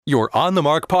Your On the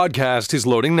Mark podcast is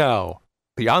loading now.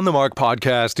 The On the Mark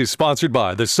podcast is sponsored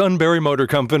by the Sunbury Motor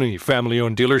Company,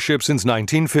 family-owned dealership since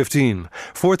 1915,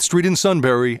 4th Street in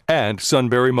Sunbury, and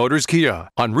Sunbury Motors Kia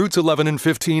on routes 11 and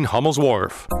 15 Hummel's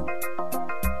Wharf.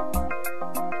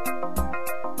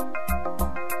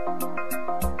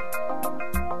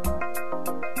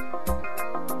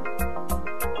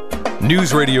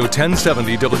 News Radio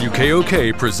 1070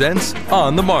 WKOK presents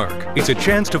On the Mark. It's a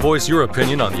chance to voice your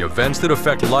opinion on the events that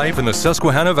affect life in the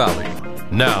Susquehanna Valley.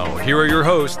 Now, here are your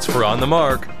hosts for On the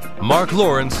Mark, Mark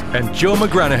Lawrence and Joe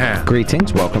McGranahan.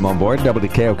 Greetings. Welcome on board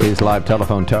WKOK's live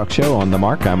telephone talk show On the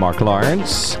Mark. I'm Mark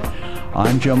Lawrence.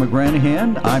 I'm Joe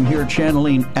McGranahan. I'm here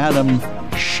channeling Adam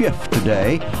Schiff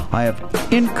today. I have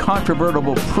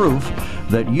incontrovertible proof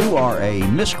that you are a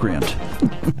miscreant.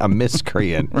 A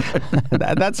miscreant.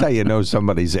 That's how you know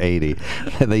somebody's 80.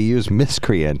 They use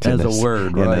miscreant as a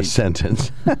word, in right? a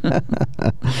sentence.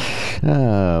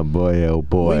 Oh, boy, oh,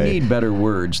 boy. We need better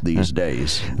words these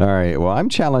days. All right. Well, I'm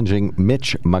challenging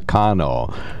Mitch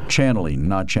McConnell. Channeling,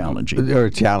 not challenging.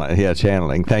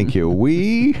 Channeling. Thank you.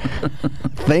 We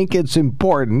think it's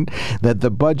important that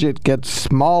the budget gets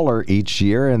smaller each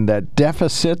year and that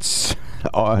deficits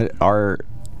are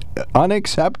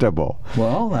unacceptable.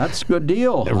 Well, that's a good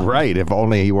deal. Right, if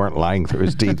only he weren't lying through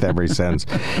his teeth every sentence.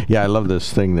 Yeah, I love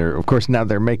this thing. Of course, now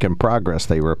they're making progress.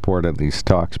 They reported these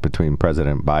talks between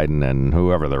President Biden and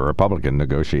whoever the Republican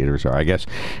negotiators are. I guess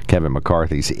Kevin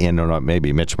McCarthy's in on it.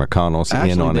 Maybe Mitch McConnell's in on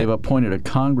it. Actually, they've appointed a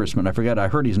congressman. I forget. I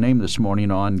heard his name this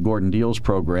morning on Gordon Deal's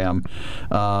program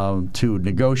to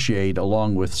negotiate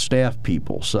along with staff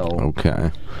people. So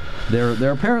okay,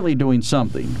 they're apparently doing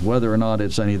something. Whether or not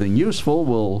it's anything useful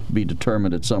will be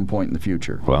determined at some point in the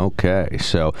future. Okay,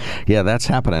 so yeah, that's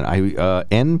happening.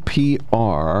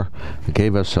 NPR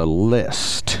gave us a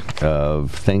list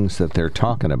of things that they're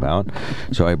talking about,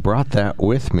 so I brought that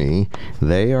with me.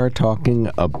 They are talking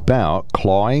about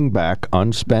clawing back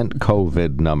unspent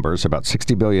COVID numbers, about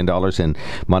 $60 billion in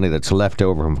money that's left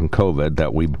over from COVID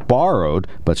that we borrowed,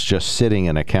 but's just sitting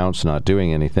in accounts not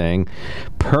doing anything,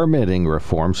 permitting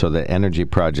reform so that energy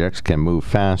projects can move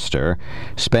faster,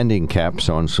 spending caps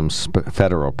on some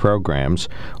federal programs,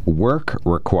 work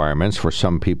requirements for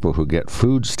some people who get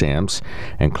food stamps,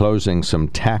 and closing some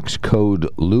tax code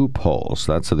loopholes.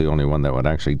 That's the only one that would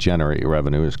actually generate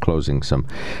revenue, is closing some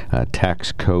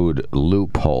tax code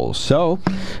loopholes. So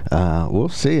we'll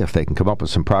see if they can come up with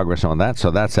some progress on that. So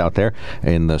that's out there.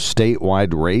 In the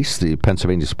statewide race, the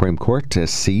Pennsylvania Supreme Court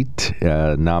seat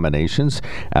nominations,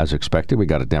 as expected, we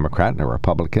got a Democrat and a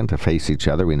Republican to face each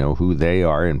other. We know who they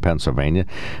are in Pennsylvania.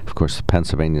 Of course, the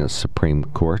Pennsylvania Supreme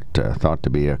Court, thought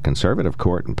to be a conservative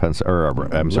court in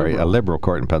a liberal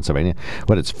court in Pennsylvania.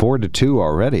 But it's 4-2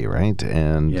 already, right?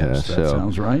 And yes, that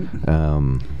sounds right.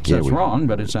 It's wrong,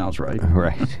 but it sounds right.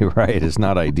 Right. It's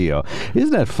not ideal.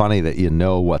 Isn't that funny that you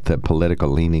know what the political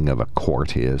leaning of a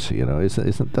court is? You know,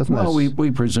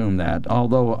 we presume that.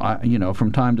 Although,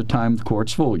 from time to time the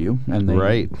courts fool you, and they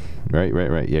right.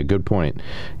 Yeah, good point.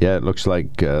 Yeah, it looks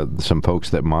like some folks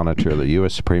that monitor the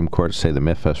U.S. Supreme Court say the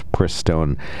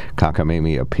Mephisto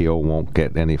cockamamie appeal won't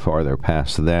get any farther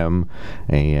past them.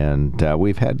 And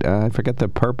we've had, I forget the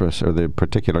purpose or the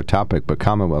particular topic, but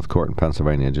Commonwealth Court in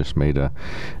Pennsylvania just made a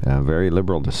very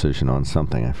liberal decision on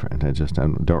something. I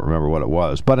don't remember what it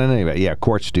was. But anyway, yeah,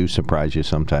 courts do surprise you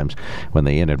sometimes when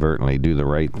they inadvertently do the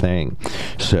right thing.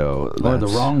 So or the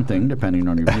wrong thing, depending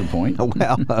on your viewpoint.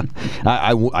 Well,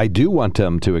 I do want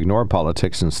them to ignore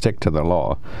politics and stick to the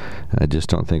law. I just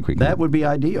don't think we can. That would be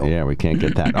ideal. Yeah, we can't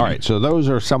get that. All right, so those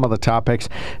are some of the topics.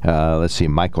 Let's see.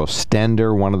 Michael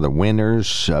Stender, one of the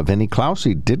winners. Vinnie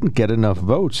Clausey didn't get enough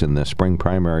votes in the spring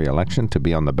primary election to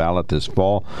be on the ballot this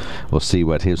fall. We'll see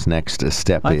what his next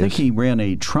step is. I think he ran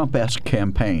a Trump-esque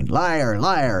campaign. Liar,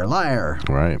 liar, liar.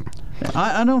 Right.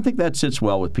 I don't think that sits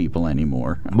well with people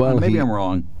anymore. Well, maybe I'm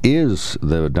wrong. Is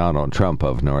the Donald Trump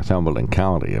of Northumberland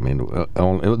County. I mean,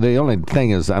 the only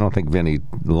thing is I don't think Vinny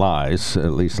lies,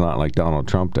 at least not like Donald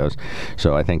Trump does.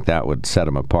 So I think that would set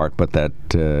him apart. But that,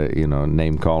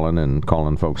 name calling and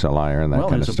calling folks a liar and that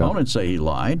kind of stuff. Well, his opponents say he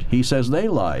lied. He says they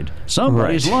lied.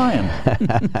 Somebody's lying.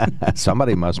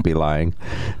 Somebody must be lying.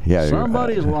 Yeah,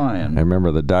 somebody's lying. I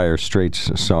remember the Dire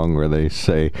Straits song where they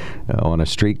say, on a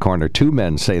street corner, two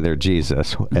men say they're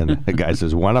Jesus. And the guy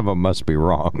says, one of them must be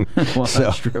wrong. Well,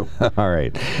 that's true. All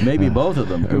right. Maybe both of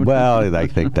them. Well, I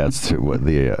think that's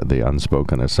the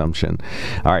unspoken assumption.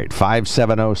 All right,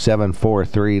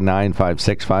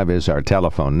 570-743-9565 is our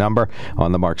telephone number.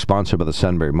 On the Mark, sponsored by the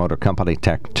Sunbury Motor Company.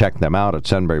 Check them out at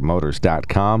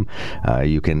sunburymotors.com.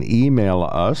 You can email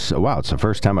us. Wow, it's the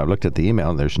first time I've looked at the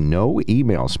email. There's no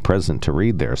emails present to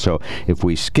read there. So if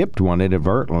we skipped one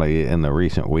inadvertently in the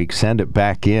recent week, send it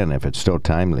back in. If it's still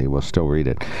timely, we'll still read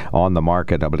it. On the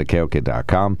Mark at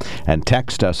WKOK.com. And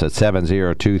text us at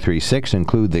 70236.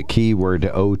 Include the keyword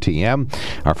OTM.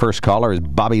 Our first caller is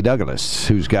Bobby Douglas,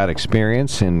 who's got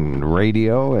experience in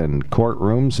radio and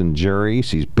courtrooms and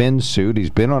juries. He's been sued. He's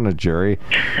been on a jury.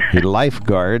 He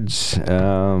lifeguards.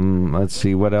 Let's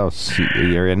see, what else?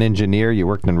 You're an engineer. You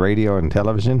worked in radio and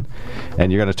television.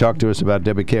 And you're going to talk to us about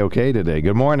WKOK today.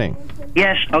 Good morning.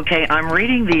 Yes, okay. I'm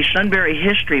reading the Sunbury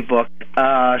history book,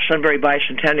 Sunbury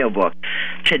Bicentennial book.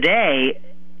 Today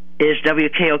is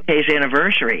WKOK's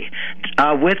anniversary.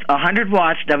 With 100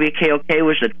 watts, WKOK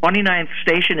was the 29th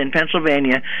station in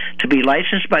Pennsylvania to be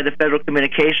licensed by the Federal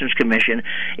Communications Commission.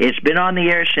 It's been on the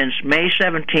air since May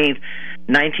 17th,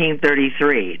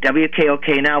 1933.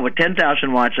 WKOK now, with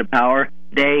 10,000 watts of power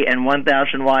day and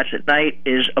 1,000 watts at night,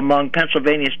 is among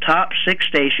Pennsylvania's top 6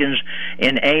 stations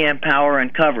in AM power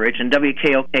and coverage, and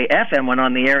WKOK FM went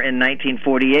on the air in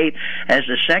 1948 as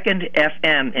the second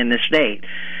FM in the state.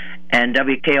 And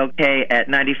WKOK at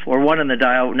 94.1 on the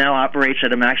dial now operates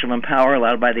at a maximum power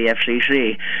allowed by the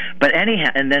FCC. But anyhow,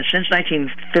 and then since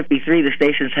 1953, the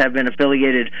stations have been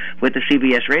affiliated with the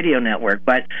CBS radio network.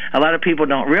 But a lot of people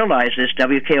don't realize this.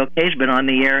 WKOK's been on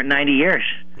the air 90 years.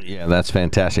 Yeah, that's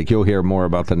fantastic. You'll hear more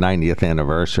about the 90th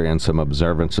anniversary and some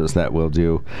observances that we'll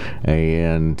do.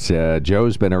 And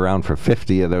Joe's been around for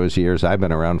 50 of those years. I've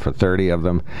been around for 30 of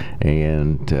them.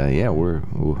 And, we're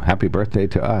happy birthday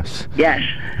to us. Yes.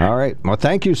 All right. Well,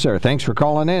 thank you, sir. Thanks for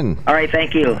calling in. All right,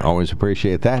 thank you. Always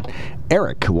appreciate that.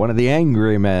 Eric, one of the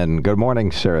angry men. Good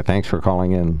morning, sir. Thanks for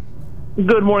calling in.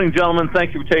 Good morning, gentlemen.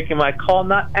 Thank you for taking my call.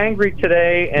 Not angry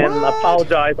today, and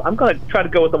apologize. I'm going to try to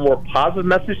go with a more positive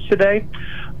message today,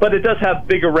 but it does have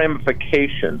bigger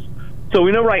ramifications. So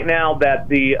we know right now that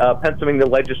the Pennsylvania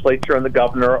legislature and the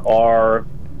governor are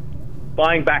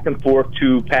vying back and forth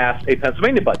to pass a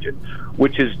Pennsylvania budget,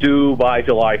 which is due by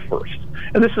July 1st.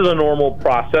 And this is a normal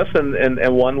process and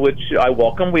one which I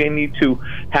welcome. We need to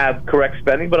have correct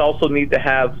spending, but also need to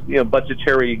have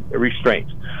budgetary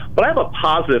restraints. But I have a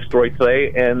positive story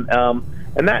today, and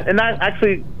that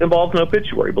actually involves an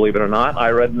obituary, believe it or not. I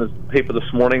read in the paper this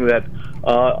morning that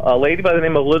a lady by the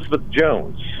name of Elizabeth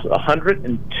Jones,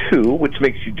 102, which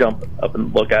makes you jump up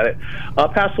and look at it,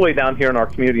 passed away down here in our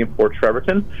community in Port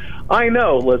Trevorton. I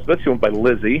know Elizabeth, she went by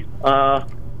Lizzie.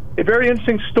 A very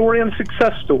interesting story and a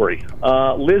success story.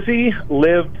 Lizzie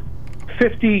lived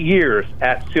 50 years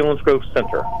at Selinsgrove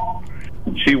Center.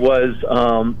 She was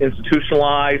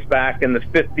institutionalized back in the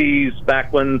 50s,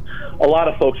 back when a lot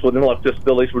of folks with intellectual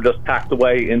disabilities were just packed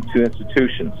away into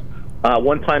institutions.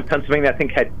 One time, Pennsylvania, I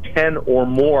think, had 10 or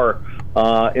more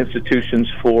institutions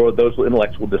for those with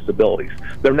intellectual disabilities.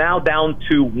 They're now down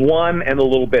to 1 and a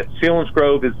little bit.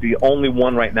 Selinsgrove is the only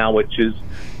one right now which is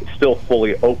still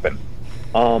fully open.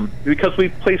 Because we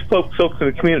place folks in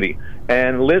the community.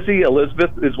 And Lizzie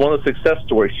Elizabeth is one of the success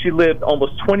stories. She lived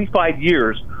almost 25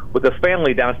 years with a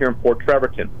family down here in Port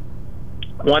Trevorton.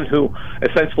 One who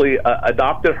essentially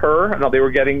adopted her. Now they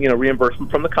were getting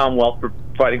reimbursement from the Commonwealth for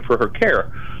providing for her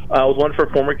care. Was one of her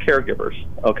former caregivers.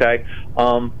 Okay,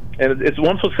 and it's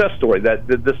one success story that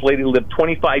this lady lived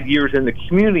 25 years in the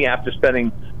community after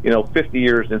spending 50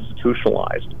 years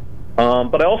institutionalized.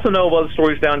 But I also know of other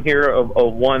stories down here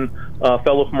of one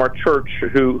fellow from our church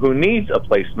who needs a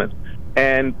placement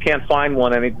and can't find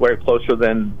one anywhere closer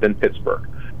than Pittsburgh.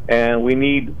 And we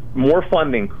need more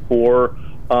funding for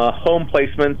home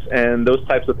placements and those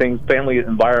types of things, family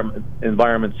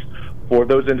environments for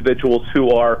those individuals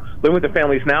who are living with their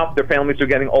families now. Their families are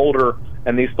getting older,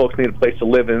 and these folks need a place to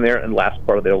live in there and last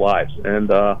part of their lives.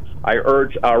 And I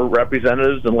urge our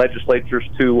representatives and legislatures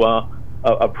to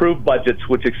approve budgets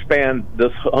which expand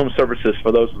this home services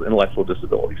for those with intellectual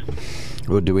disabilities.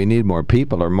 Well, do we need more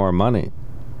people or more money?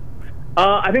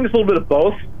 I think it's a little bit of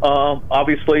both.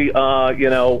 Obviously,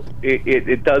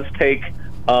 it does take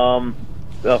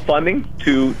funding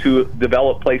to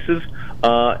develop places,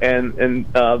 and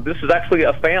this is actually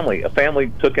a family. A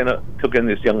family took in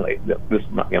this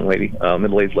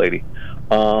middle-aged lady.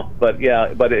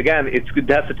 But again, it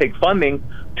has to take funding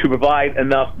to provide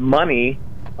enough money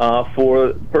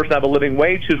for the person to have a living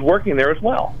wage who's working there as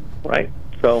well, right?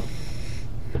 So,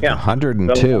 yeah.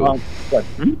 102.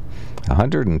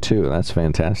 102. That's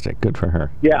fantastic. Good for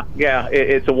her. Yeah.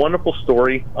 It's a wonderful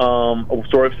story, a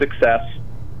story of success,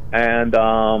 and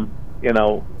this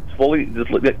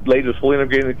lady was fully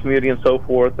integrated in the community and so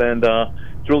forth, and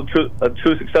it's really a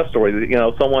true success story.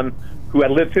 Someone who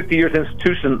had lived 50 years in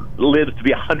institution lives to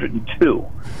be 102.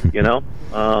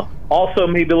 Also,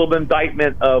 maybe a little bit of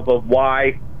indictment of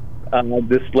why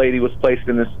this lady was placed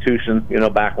in the institution,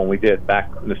 back when we did,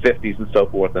 back in the 50s and so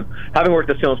forth. And having worked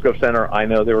at Selinsgrove Center, I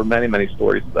know there were many, many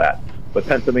stories of that. But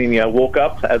Pennsylvania woke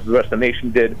up, as the rest of the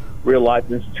nation did, realized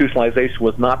institutionalization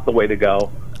was not the way to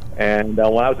go. And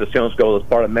when I was at Selinsgrove, I was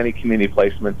part of many community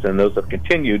placements, and those have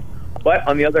continued. But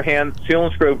on the other hand,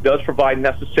 Selinsgrove does provide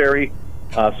necessary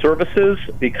services,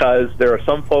 because there are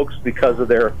some folks, because of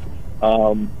their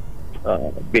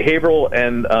behavioral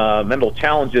and mental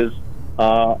challenges,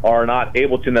 are not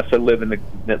able to necessarily live in the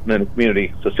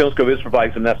community. So Selinsgrove is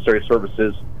providing some necessary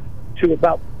services to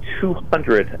about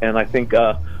 200, and I think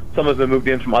some of them moved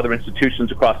in from other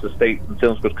institutions across the state, and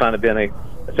Selinsgrove's kind of been a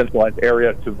centralized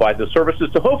area to provide those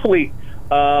services to hopefully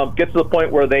get to the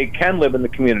point where they can live in the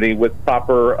community with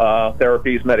proper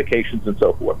therapies, medications, and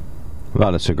so forth.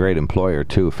 Well, it's a great employer,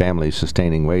 too, families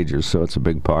sustaining wages, so it's a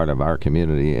big part of our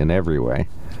community in every way.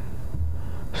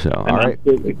 So, all right.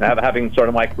 Absolutely. Having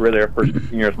started my career there, first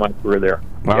 15 years of my career there.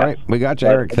 All right. We got you,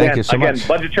 Eric. Thank you so much. Again,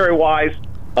 budgetary-wise,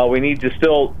 we need to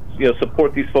still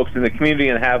support these folks in the community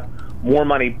and have more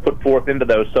money put forth into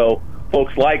those, so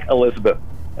folks like Elizabeth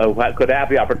could have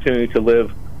the opportunity to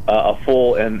live a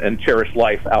full and cherished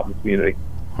life out in the community.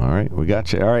 All right, we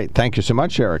got you. All right, thank you so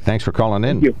much, Eric. Thanks for calling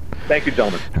in. Thank you,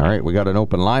 gentlemen. All right, we got an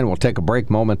open line. We'll take a break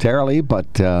momentarily,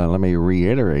 but let me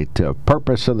reiterate. The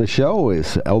purpose of the show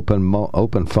is open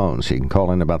phones. You can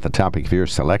call in about the topic of your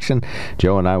selection.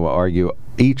 Joe and I will argue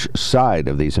each side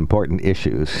of these important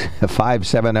issues.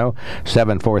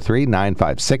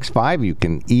 570-743-9565. You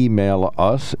can email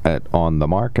us at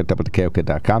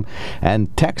onthemark@wkok.com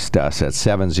and text us at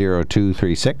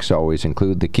 70236. Always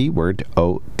include the keyword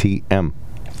OTM.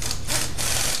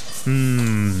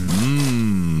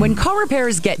 When car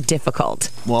repairs get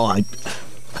difficult. Well, I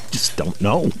just don't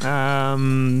know.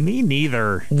 Me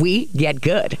neither. We get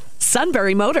good.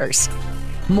 Sunbury Motors.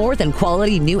 More than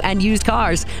quality new and used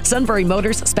cars, Sunbury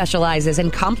Motors specializes in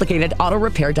complicated auto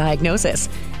repair diagnosis.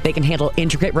 They can handle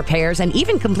intricate repairs and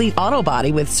even complete auto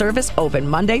body with service open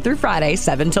Monday through Friday,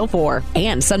 7 till 4.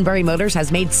 And Sunbury Motors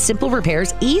has made simple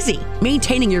repairs easy.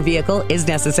 Maintaining your vehicle is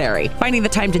necessary. Finding the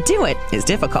time to do it is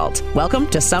difficult. Welcome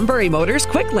to Sunbury Motors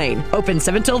Quick Lane. Open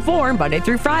 7 till 4, Monday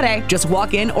through Friday. Just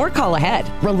walk in or call ahead.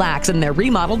 Relax in their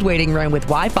remodeled waiting room with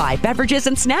Wi-Fi, beverages,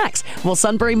 and snacks. While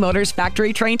Sunbury Motors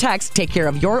factory-trained techs take care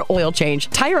of your oil change,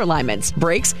 tire alignments,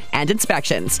 brakes, and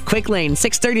inspections. Quick Lane,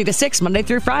 6:30 to 6, Monday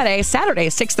through Friday, Saturday,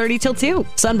 6:30 till 2.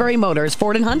 Sunbury Motors,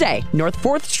 Ford and Hyundai, North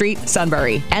 4th Street,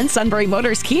 Sunbury. And Sunbury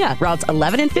Motors Kia, routes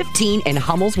 11 and 15 in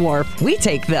Hummel's Wharf. We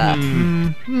take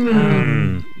the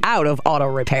out of auto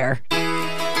repair.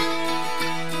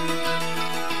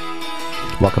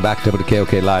 Welcome back to the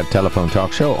WKOK Live Telephone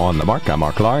Talk Show on the Mark. I'm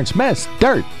Mark Lawrence.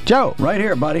 Dirt Joe. Right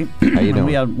here, buddy. How you doing?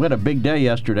 We had a big day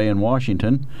yesterday in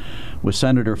Washington with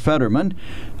Senator Fetterman.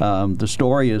 The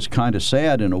story is kind of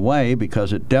sad in a way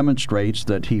because it demonstrates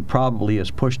that he probably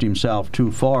has pushed himself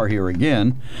too far here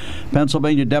again.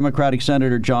 Pennsylvania Democratic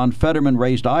Senator John Fetterman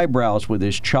raised eyebrows with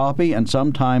his choppy and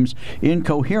sometimes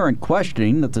incoherent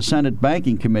questioning at the Senate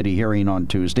Banking Committee hearing on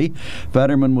Tuesday.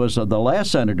 Fetterman was the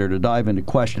last senator to dive into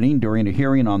questioning during a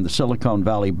hearing on the Silicon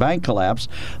Valley Bank collapse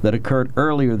that occurred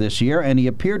earlier this year, and he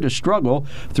appeared to struggle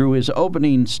through his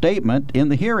opening statement in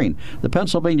the hearing. The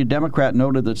Pennsylvania Democrat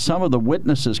noted that some of the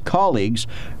witnesses' colleagues,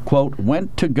 quote,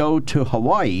 went to go to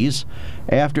Hawaii's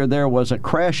after there was a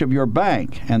crash of your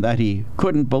bank, and that he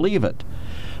couldn't believe it.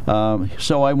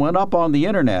 So I went up on the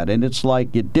internet, and it's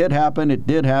like, it did happen, it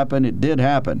did happen, it did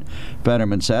happen,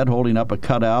 Fetterman said, holding up a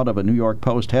cutout of a New York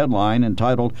Post headline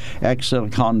entitled,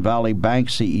 Ex-Silicon Valley Bank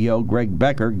CEO Greg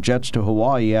Becker jets to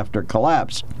Hawaii after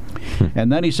collapse.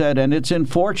 And then he said, and it's in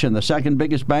fortune, the second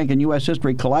biggest bank in U.S.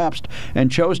 history collapsed and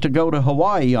chose to go to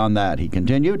Hawaii on that. He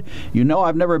continued, you know,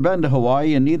 I've never been to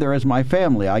Hawaii, and neither has my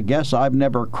family. I guess I've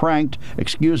never crashed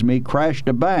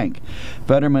a bank.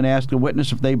 Fetterman asked the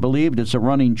witness if they believed it's a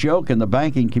running joke in the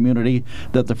banking community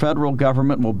that the federal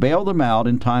government will bail them out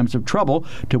in times of trouble,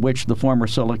 to which the former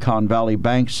Silicon Valley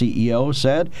Bank CEO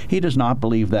said he does not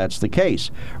believe that's the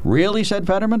case. Really, said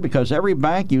Fetterman, because every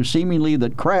bank you seemingly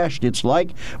that crashed, it's like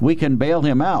we can bail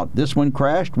him out. This one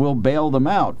crashed, we'll bail them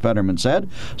out, Fetterman said.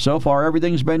 So far,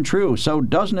 everything's been true. So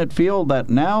doesn't it feel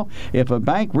that now, if a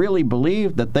bank really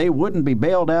believed that they wouldn't be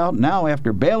bailed out, now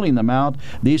after bailing them out,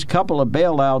 these couple of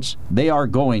bailouts, they are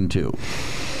going to?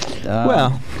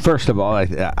 Well, first of all, I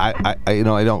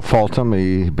don't fault him.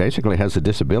 He basically has a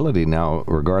disability now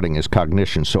regarding his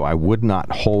cognition, so I would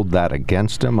not hold that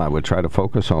against him. I would try to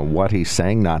focus on what he's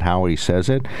saying, not how he says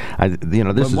it.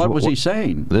 What was he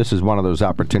saying? This is one of those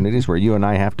opportunities where you and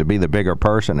I have to be the bigger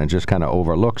person and just kind of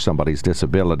overlook somebody's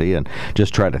disability and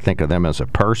just try to think of them as a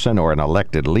person or an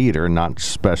elected leader, not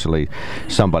especially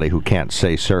somebody who can't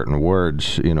say certain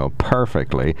words,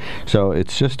 perfectly. So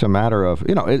it's just a matter of,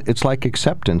 it's like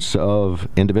acceptance of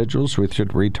individuals with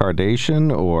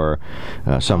retardation or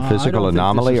some physical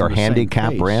anomaly or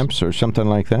handicap ramps or something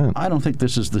like that. I don't think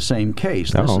this is the same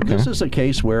case. This is a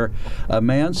case where a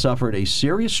man suffered a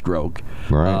serious stroke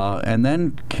and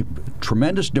then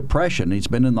tremendous depression. He's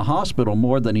been in the hospital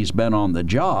more than he's been on the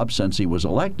job since he was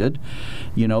elected.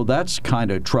 That's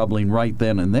kind of troubling right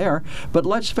then and there. But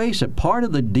let's face it, part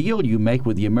of the deal you make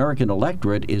with the American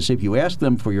electorate is if you ask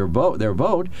them for their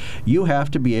vote, you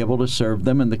have to be able to serve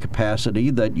them in the capacity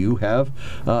that you have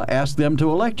asked them to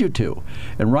elect you to.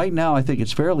 And right now, I think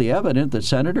it's fairly evident that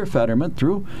Senator Fetterman,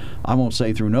 I won't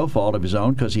say through no fault of his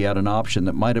own, because he had an option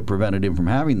that might have prevented him from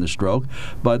having the stroke,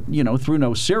 but through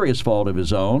no serious fault of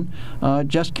his own,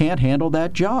 just can't handle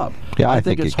that job. Yeah, I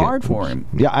think it's hard for him.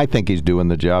 Yeah, I think he's doing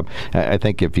the job. I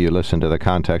think if you listen to the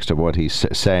context of what he's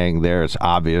saying there, it's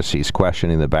obvious he's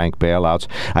questioning the bank bailouts.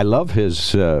 I love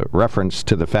his reference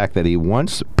to the fact that he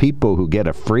wants people who get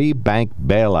a free bank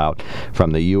bailout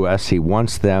from the U.S., he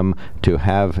wants them to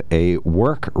have a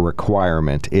work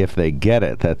requirement if they get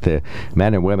it, that the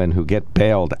men and women who get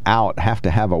bailed out have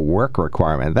to have a work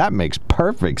requirement. That makes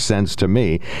perfect sense to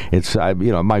me. It's,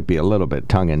 it might be a little bit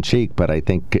tongue-in-cheek, but I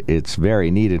think it's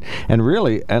very needed.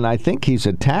 And I think he's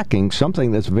attacking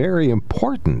something that's very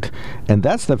important, and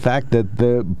that's the fact that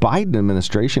the Biden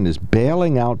administration is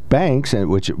bailing out banks, and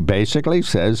which basically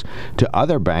says to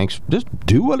other banks, just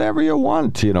do whatever you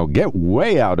want. Get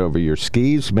way out over your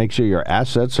skis. Make sure your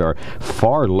assets are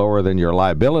far lower than your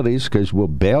liabilities, because we'll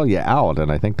bail you out.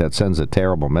 And I think that sends a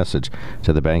terrible message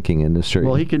to the banking industry.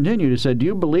 Well, he continued to say, do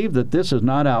you believe that this is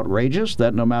not outrageous,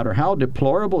 that no matter how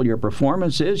deplorable your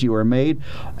performance is, you are made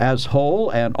as whole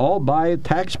and all by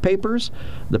tax papers?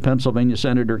 The Pennsylvania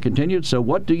senator continued, so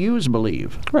what do you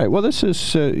believe? Right. Well, this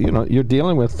is, you're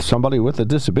dealing with somebody with a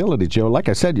disability, Joe. Like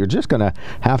I said, you're just going to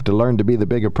have to learn to be the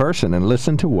bigger person and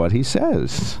listen to what he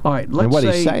says. All right.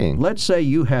 He's saying. Let's say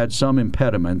you had some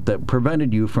impediment that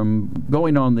prevented you from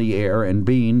going on the air and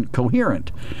being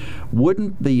coherent.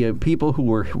 Wouldn't the people who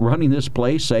were running this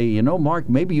place say, Mark,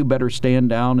 maybe you better stand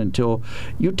down until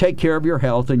you take care of your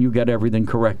health and you get everything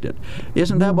corrected?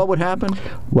 Isn't that what would happen?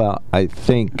 Well, I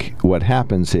think what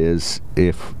happens is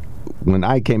when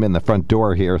I came in the front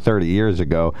door here 30 years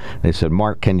ago, they said,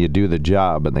 Mark, can you do the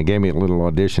job? And they gave me a little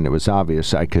audition. It was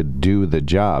obvious I could do the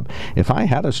job. If I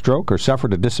had a stroke or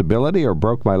suffered a disability or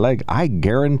broke my leg, I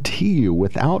guarantee you,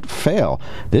 without fail,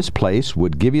 this place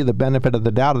would give you the benefit of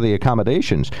the doubt of the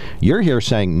accommodations. You're here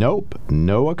saying, nope,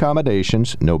 no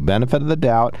accommodations, no benefit of the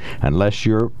doubt, unless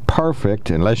you're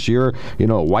perfect, unless you're,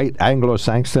 a white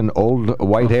Anglo-Saxon, old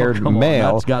white-haired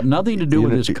male. That's got nothing to do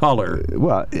with his color.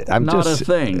 Well, I'm not just a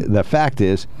thing. The fact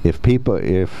is, if people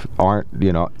aren't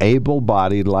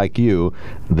able-bodied like you,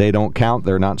 they don't count.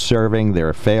 They're not serving.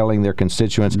 They're failing their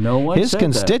constituents. No one His said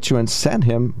constituents sent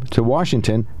him to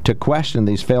Washington to question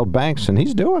these failed banks, and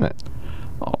he's doing it.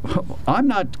 I'm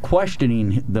not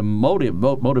questioning the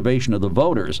motivation of the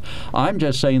voters. I'm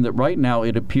just saying that right now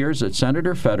it appears that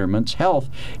Senator Fetterman's health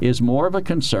is more of a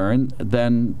concern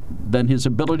than his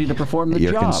ability to perform the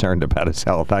job. You're concerned about his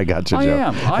health. I got you, Joe. I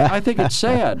am. I think it's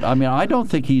sad. I mean, I don't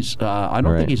think he's. I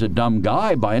don't think he's a dumb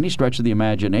guy by any stretch of the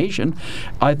imagination.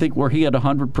 I think were he at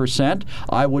 100%,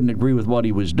 I wouldn't agree with what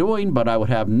he was doing, but I would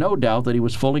have no doubt that he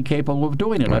was fully capable of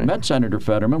doing it. Right. I met Senator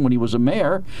Fetterman when he was a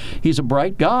mayor. He's a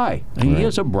bright guy. He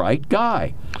is a bright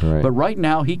guy. Right. But right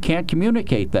now he can't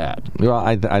communicate that. Well,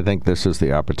 I think this is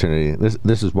the opportunity.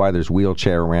 This is why there's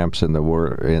wheelchair ramps in the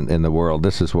world.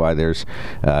 This is why there's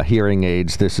hearing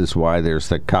aids. This is why there's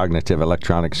the cognitive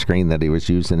electronic screen that he was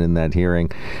using in that hearing.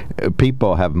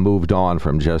 People have moved on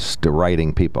from just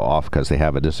writing people off because they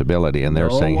have a disability, and they're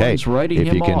saying, hey,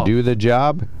 if you can do the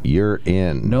job, you're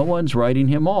in. No one's writing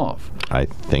him off. I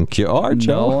think you are,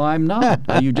 Joe. No, I'm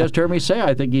not. You just heard me say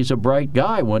I think he's a bright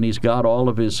guy. When he's got all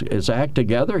of his act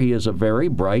together, he is a very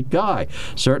bright guy.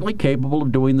 Certainly capable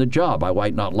of doing the job. I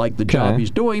might not like the job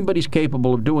he's doing, but he's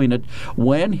capable of doing it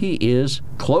when he is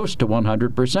close to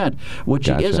 100%, which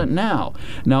he isn't now.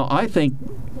 Now, I think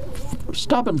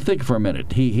stop and think for a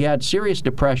minute. He had serious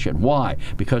depression. Why?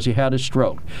 Because he had a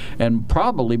stroke, and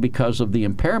probably because of the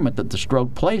impairment that the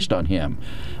stroke placed on him.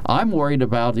 I'm worried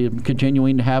about him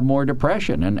continuing to have more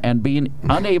depression and being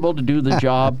unable to do the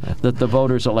job that the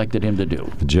voters elected him to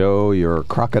do. Joe, your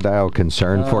crocodile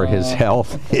concern for his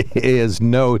health is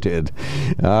noted.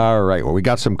 All right. Well, we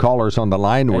got some callers on the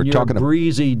line. We're talking about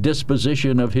breezy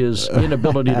disposition of his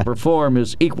inability to perform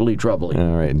is equally troubling.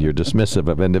 All right. And you're dismissive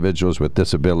of individuals with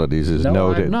disabilities is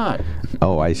noted. No, I'm not.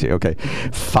 Oh, I see. Okay.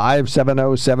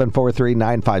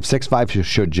 570-743-9565.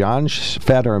 Should John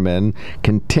Fetterman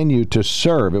continue to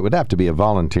serve? It would have to be a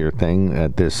volunteer thing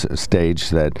at this stage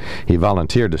that he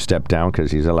volunteered to step down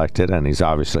because he's elected and he's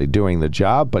obviously doing the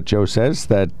job. But Joe says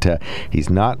that he's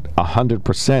not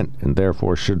 100% and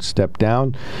therefore should step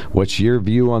down. What's your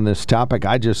view on this topic?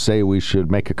 I just say we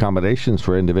should make accommodations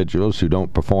for individuals who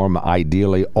don't perform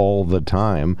ideally all the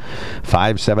time.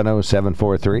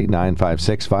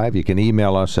 570-743-9565. You can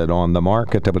email us at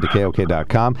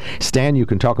onthemark@wkok.com. Stan, you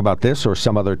can talk about this or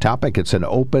some other topic. It's an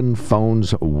Open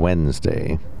Phones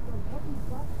Wednesday.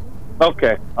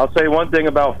 Okay, I'll say one thing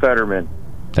about Fetterman.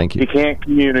 Thank you. He can't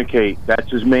communicate.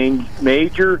 That's his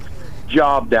major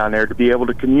job down there, to be able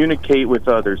to communicate with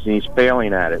others, and he's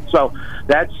failing at it. So,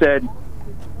 that said,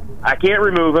 I can't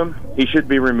remove him. He should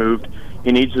be removed.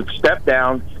 He needs to step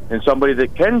down, and somebody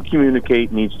that can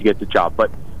communicate needs to get the job.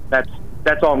 But that's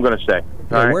all I'm going to say.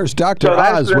 Well, right? Where's Dr.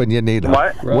 Oz when you need him?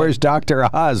 What? Where's Dr.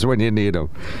 Oz when you need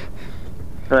him?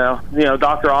 Well,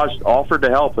 Dr. Oz offered to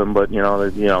help him, but he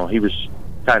was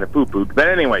kind of poo-pooed. But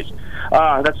anyways,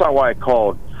 that's not why I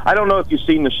called. I don't know if you've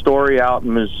seen the story out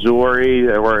in Missouri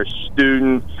where a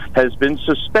student has been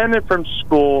suspended from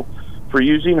school for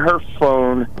using her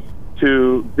phone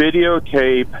to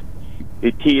videotape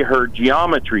her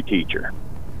geometry teacher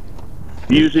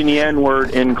using the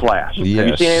N-word in class. Yes. Have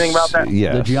you seen anything about that?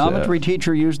 Yes. The geometry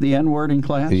teacher used the N-word in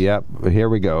class? Yep. Here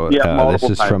we go. This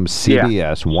is from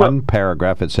CBS. Yeah. One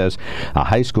paragraph. It says, a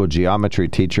high school geometry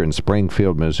teacher in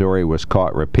Springfield, Missouri was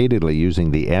caught repeatedly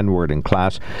using the N-word in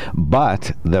class,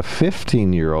 but the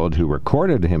 15-year-old who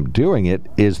recorded him doing it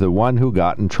is the one who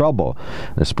got in trouble.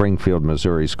 The Springfield,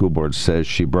 Missouri School Board says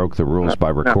she broke the rules by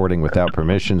recording without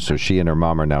permission, so she and her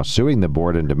mom are now suing the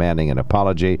board and demanding an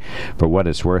apology. For what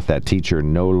it's worth, that teacher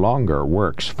no longer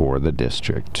works for the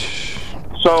district.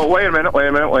 So wait a minute,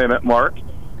 Mark.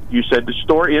 You said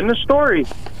in the story,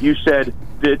 you said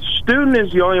the student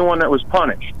is the only one that was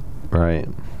punished. Right.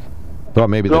 Well,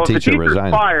 maybe so the teacher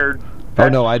resigned. Fired. Oh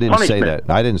no, I didn't say punishment.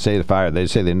 that. I didn't say the fired. They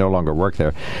say they no longer work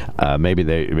there. Maybe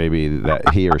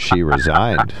that he or she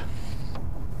resigned.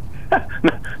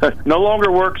 No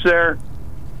longer works there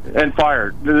and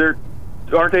fired.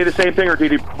 Aren't they the same thing, or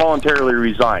did he voluntarily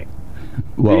resign?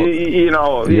 Well,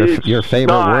 your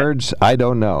favorite words? I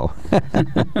don't know.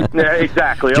 Yeah,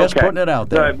 exactly. Just okay. putting it out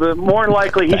there. But more than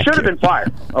likely, he should have been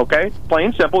fired. Okay, plain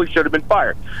and simple, he should have been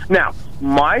fired. Now,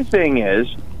 my thing is,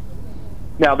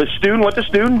 what the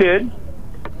student did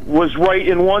was right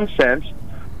in one sense,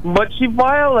 but she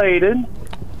violated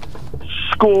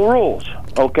school rules.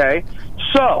 Okay,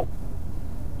 so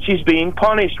she's being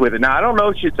punished with it. Now, I don't know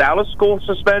if she's out of school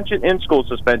suspension, in school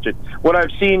suspension. What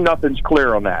I've seen, nothing's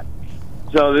clear on that.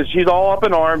 So she's all up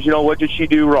in arms. What did she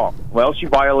do wrong? Well, she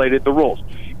violated the rules.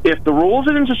 If the rules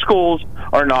in the schools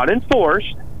are not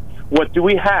enforced, what do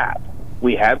we have?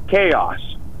 We have chaos.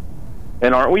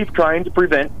 And aren't we trying to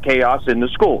prevent chaos in the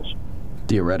schools?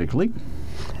 Theoretically.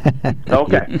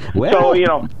 Okay. Well. So,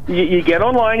 you get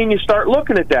online and you start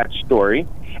looking at that story,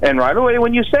 and right away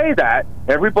when you say that,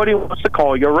 everybody wants to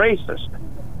call you racist.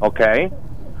 Okay?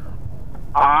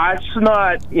 It's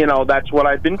not, that's what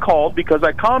I've been called because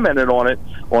I commented on it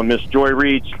on Miss Joy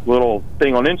Reid's little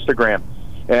thing on Instagram.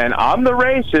 And I'm the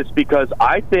racist because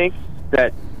I think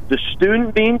that the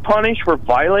student being punished for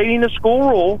violating a school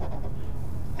rule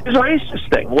is a racist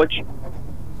thing, which,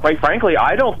 quite frankly,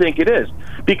 I don't think it is.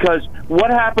 Because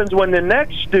what happens when the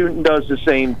next student does the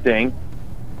same thing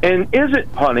and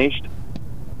isn't punished?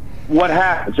 What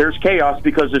happens? There's chaos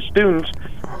because the students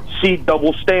see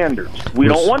double standards. We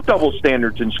don't want double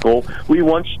standards in school. We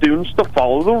want students to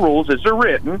follow the rules as they're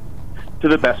written to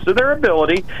the best of their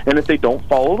ability, and if they don't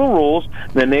follow the rules,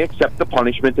 then they accept the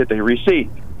punishment that they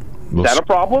receive. Is that a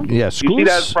problem? Yeah, you see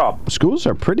that as a problem? Schools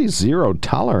are pretty zero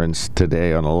tolerance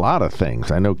today on a lot of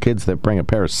things. I know kids that bring a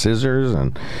pair of scissors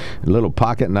and a little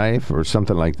pocket knife or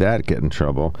something like that get in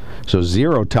trouble. So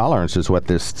zero tolerance is what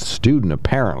this student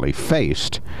apparently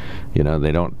faced.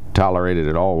 They don't tolerate it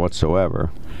at all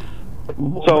whatsoever.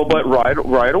 So, but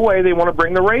right away they want to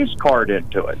bring the race card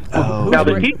into it. Now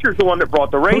the teacher's the one that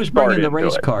brought the race card into it. Who's bringing the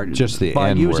race card? Just the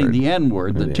By N-word. using the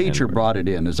N-word, the teacher N-word. brought it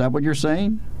in. Is that what you're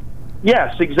saying?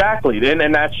 Yes, exactly,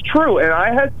 and that's true. And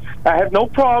I had no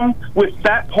problem with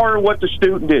that part of what the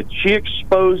student did. She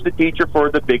exposed the teacher for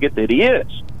the bigot that he is.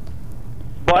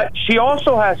 But she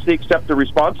also has to accept the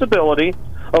responsibility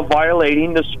of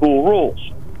violating the school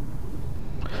rules.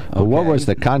 Well, what was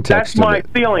the context That's my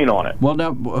feeling on it. Well,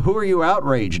 now, who are you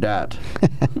outraged at?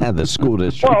 The school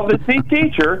district. Well, the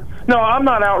teacher. No, I'm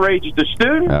not outraged at the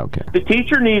student. Okay. The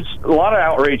teacher needs a lot of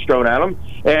outrage thrown at him.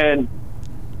 And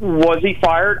was he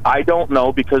fired? I don't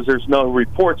know, because there's no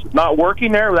reports. Not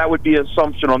working there, that would be an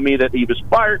assumption on me that he was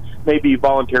fired. Maybe he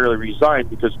voluntarily resigned,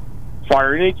 because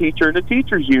firing a teacher in a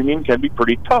teachers union can be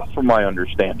pretty tough, from my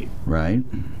understanding. Right.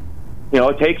 You know,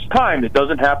 it takes time. It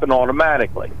doesn't happen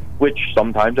automatically, which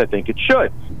sometimes I think it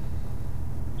should.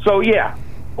 So, yeah,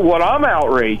 what I'm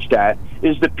outraged at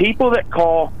is the people that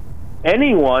call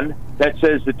anyone that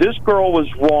says that this girl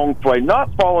was wrong by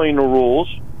not following the rules.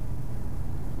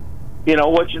 You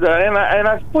know, and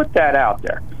I've put that out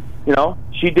there. You know,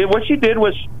 she did what she did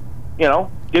was,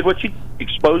 did what she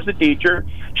exposed the teacher.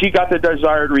 She got the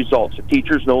desired results. The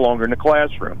teacher's no longer in the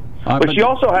classroom. But she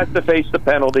also has to face the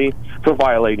penalty for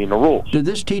violating the rules. Did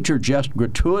this teacher just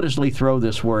gratuitously throw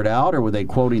this word out, or were they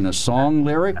quoting a song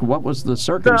lyric? What was the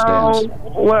circumstance?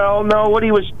 No, what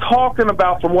he was talking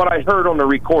about, from what I heard on the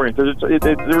recording, because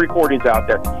the recording's out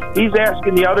there, he's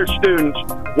asking the other students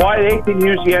why they can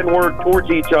use the N-word towards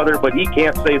each other, but he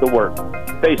can't say the word,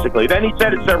 basically. Then he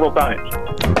said it several times.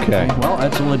 Okay. Well,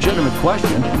 that's a legitimate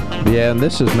question. Yeah, and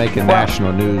this is making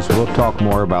national news. We'll talk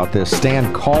more about this.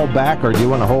 Stan, call back, or do you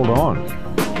want to hold on?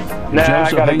 Nah,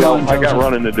 Joseph, I gotta go. on, I got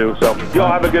running to do. So,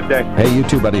 y'all have a good day. Hey, you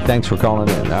too, buddy. Thanks for calling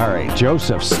in. All right,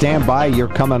 Joseph, stand by. You're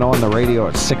coming on the radio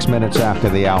at 6 minutes after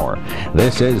the hour.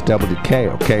 This is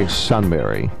WKOK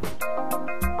Sunbury.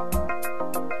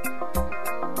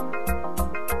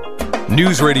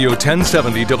 News Radio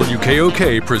 1070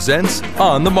 WKOK presents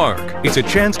On the Mark. It's a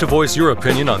chance to voice your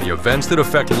opinion on the events that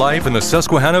affect life in the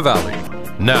Susquehanna Valley.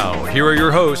 Now, here are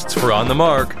your hosts for On the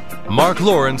Mark, Mark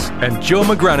Lawrence and Joe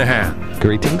McGranahan.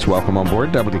 Greetings. Welcome on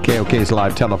board WKOK's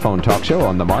live telephone talk show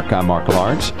On the Mark. I'm Mark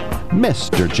Lawrence.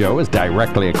 Mr. Joe is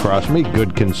directly across me,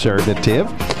 good conservative.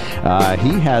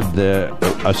 He had the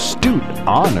astute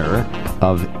honor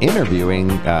of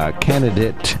interviewing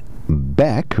candidate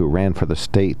Beck, who ran for the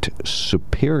state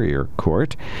Superior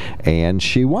Court, and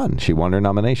she won. She won her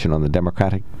nomination on the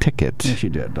Democratic ticket. Yes, she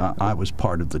did. I was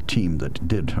part of the team that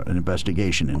did an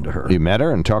investigation into her. You met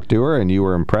her and talked to her, and you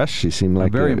were impressed? She seemed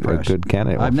like a good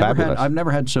candidate. Well, I've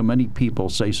never had so many people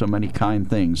say so many kind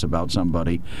things about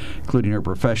somebody, including her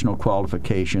professional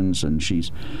qualifications, and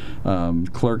she's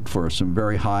clerked for some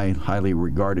very highly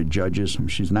regarded judges.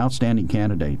 She's an outstanding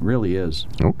candidate, really is.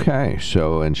 Okay,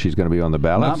 and she's going to be on the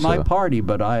ballot? Not my party,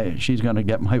 but she's going to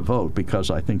get my vote because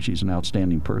I think she's an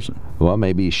outstanding person. Well,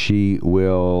 maybe she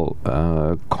will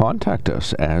contact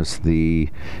us as the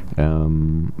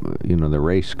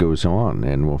race goes on,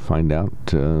 and we'll find out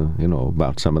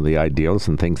about some of the ideals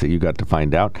and things that you got to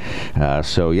find out.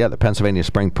 The Pennsylvania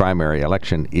spring primary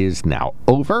election is now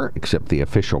over, except the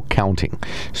official counting.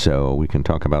 So we can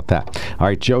talk about that. All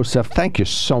right, Joseph, thank you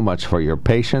so much for your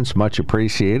patience. Much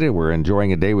appreciated. We're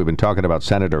enjoying a day. We've been talking about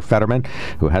Senator Fetterman,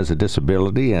 who has a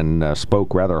disability and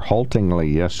spoke rather haltingly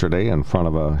yesterday in front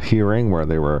of a hearing where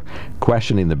they were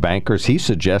questioning the bankers. He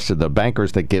suggested the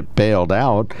bankers that get bailed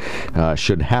out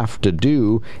should have to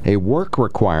do a work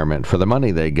requirement for the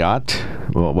money they got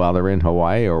while they're in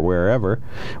Hawaii or wherever.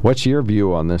 What's your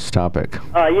view on this topic?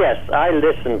 Yes, I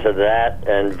listened to that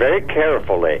and very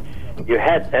carefully.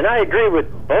 And I agree with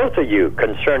both of you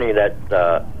concerning that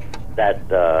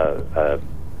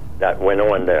went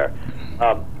on there.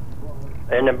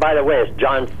 And then, by the way, it's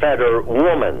John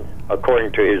Fetterwoman,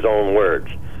 according to his own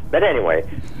words. But anyway,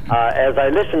 as I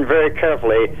listened very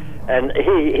carefully, and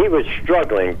he was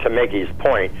struggling to make his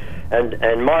point.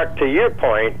 And Mark, to your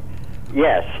point,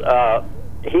 yes,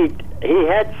 he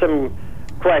had some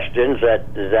questions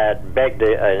that begged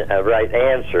a right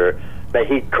answer, but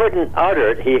he couldn't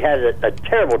utter it. He had a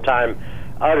terrible time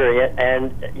uttering it,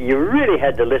 and you really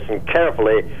had to listen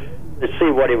carefully to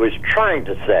see what he was trying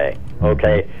to say.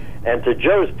 Okay. And to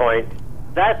Joe's point,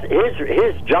 that's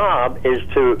his job is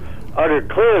to utter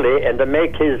clearly and to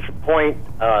make his point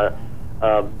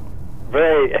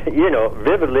very,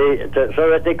 vividly, so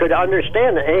that they could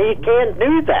understand it. And he can't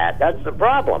do that. That's the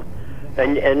problem.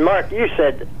 And Mark, you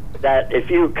said that if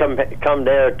you come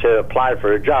there to apply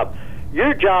for a job,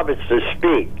 your job is to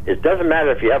speak. It doesn't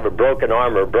matter if you have a broken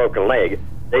arm or a broken leg.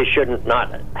 They shouldn't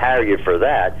not hire you for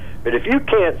that. But if you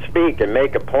can't speak and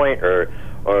make a point or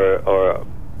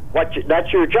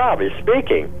that's your job, is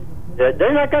speaking.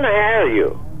 They're not going to hire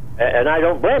you. And I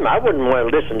don't blame him. I wouldn't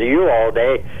want to listen to you all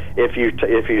day if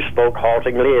you spoke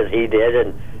haltingly as he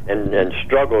did and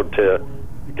struggled to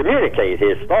communicate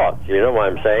his thoughts. You know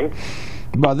what I'm saying?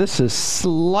 Well, this is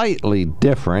slightly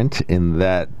different in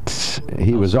that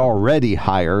he was already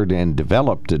hired and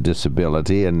developed a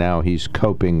disability, and now he's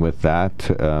coping with that.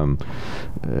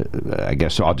 I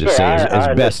guess I'll just say as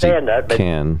best he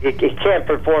can. He can't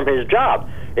perform his job.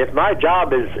 If my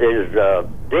job is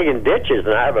digging ditches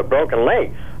and I have a broken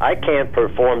leg, I can't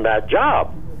perform that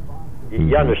job.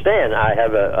 You understand? I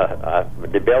have a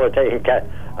debilitating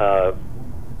a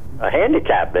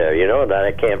handicap there, you know, that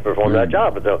I can't perform that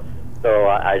job. So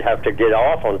I'd have to get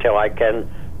off until I can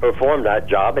perform that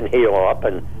job and heal up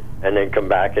and then come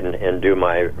back and do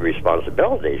my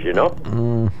responsibilities, you know?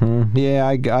 Mm-hmm. Yeah,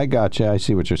 I got you. I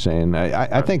see what you're saying.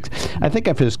 I think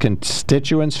if his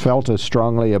constituents felt as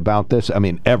strongly about this, I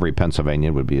mean, every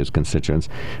Pennsylvanian would be his constituents.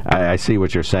 I see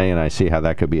what you're saying. I see how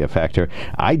that could be a factor.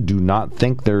 I do not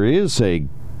think there is a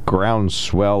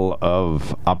groundswell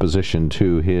of opposition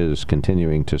to his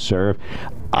continuing to serve.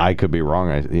 I could be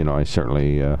wrong. I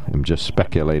certainly am just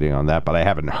speculating on that, but I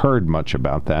haven't heard much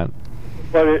about that.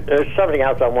 Well, there's something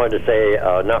else I wanted to say,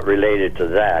 not related to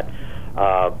that.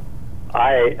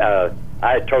 I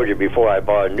told you before I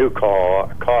bought a new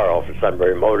car off of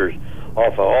Sunbury Motors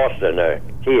off of Austin,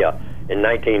 Kia, in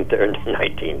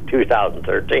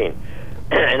 2013.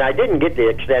 And I didn't get the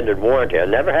extended warranty. I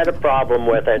never had a problem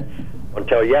with it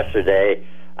until yesterday.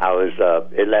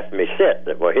 It left me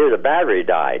sit. Well, here the battery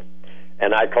died.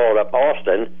 And I called up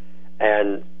Austin,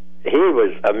 and he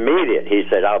was immediate. He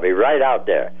said, "I'll be right out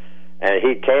there." And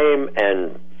he came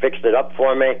and fixed it up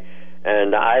for me,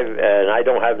 and I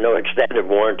don't have no extended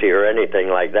warranty or anything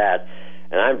like that.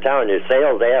 And I'm telling you,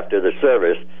 sales after the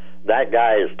service, that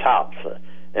guy is tops.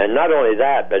 And not only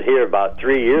that, but here about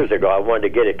 3 years ago, I wanted to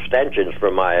get extensions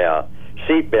for my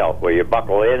seat belt where you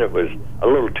buckle in. It was a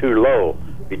little too low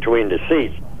between the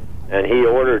seats, and he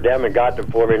ordered them and got them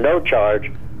for me, no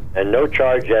charge. And no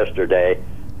charge yesterday.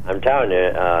 I'm telling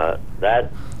you,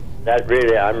 that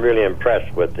really, I'm really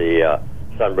impressed with the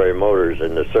Sunbury Motors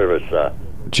and the service.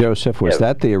 Joseph, was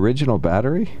that the original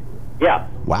battery? Yeah.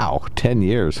 Wow, 10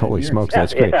 years. Holy smokes,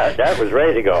 that's great. Yeah, that was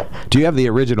ready to go. Do you have the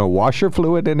original washer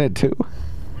fluid in it too?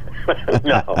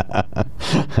 No.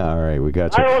 All right, we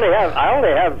got you. I only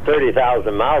have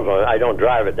 30,000 miles on it. I don't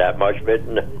drive it that much, but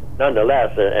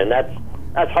nonetheless, and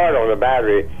that's hard on the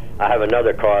battery. I have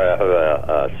another car, I have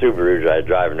a Subaru that I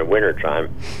drive in the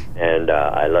wintertime, and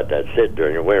I let that sit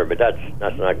during the winter, but that's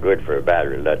not good for a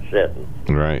battery to let sit.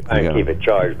 Right. I keep it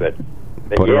charged, but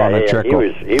put it on a trickle.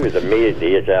 He was immediate.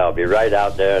 He said, "I'll be right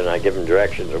out there," and I give him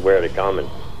directions of where to come, and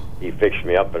he fixed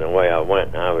me up, and away I went,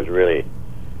 and I was really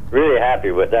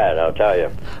happy with that, I'll tell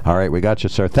you. All right, we got you,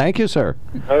 sir. Thank you, sir.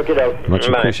 Okie doke. Much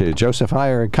appreciated. Joseph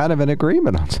Heyer, kind of in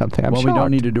agreement on something. I'm shocked. We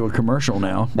don't need to do a commercial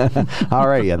now. All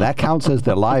right, yeah, that counts as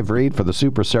the live read for the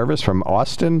Super Service from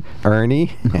Austin,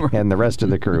 Ernie, and the rest of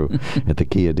the crew at the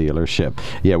Kia dealership.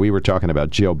 Yeah, we were talking about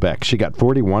Jill Beck. She got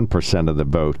 41% of the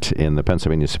vote in the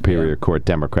Pennsylvania Superior Court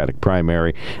Democratic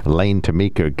primary. Lane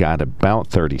Tamika got about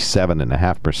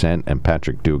 37.5%, and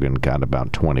Patrick Dugan got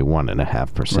about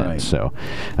 21.5%. Right. So,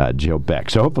 Jill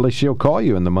Beck. So hopefully she'll call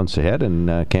you in the months ahead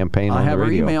and campaign on the radio. I have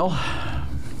her email.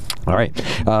 All right.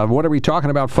 What are we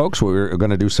talking about, folks? We're going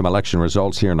to do some election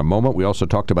results here in a moment. We also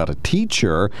talked about a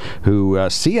teacher who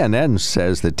CNN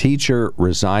says the teacher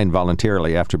resigned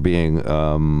voluntarily after being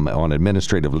on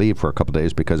administrative leave for a couple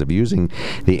days because of using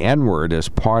the N-word as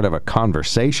part of a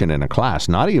conversation in a class,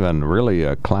 not even really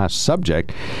a class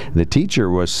subject. The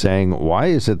teacher was saying, why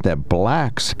is it that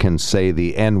blacks can say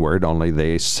the N-word, only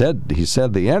he said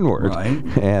the N-word,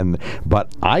 right.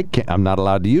 But I'm not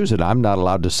allowed to use it. I'm not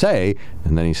allowed to say,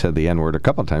 and then he said the N-word a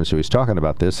couple of times, so he's talking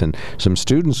about this, and some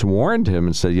students warned him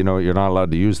and said, you're not allowed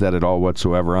to use that at all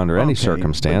whatsoever under any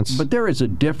circumstance. But there is a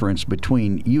difference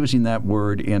between using that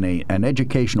word in an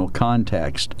educational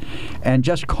context and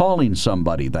just calling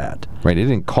somebody that. Right, he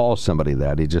didn't call somebody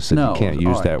that. He just said you can't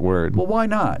use that word. Well, why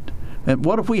not? And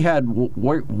what if we had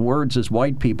words as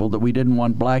white people that we didn't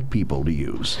want black people to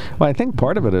use? Well, I think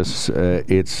part of it is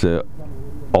it's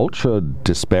ultra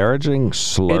disparaging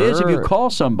slur. It is if you call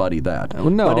somebody that.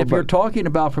 No, but if you're talking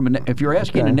about if you're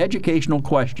asking an educational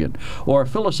question or a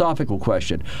philosophical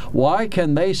question, why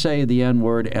can they say the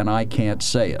N-word and I can't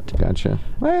say it? Gotcha.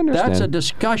 I understand. That's a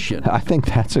discussion. I think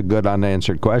that's a good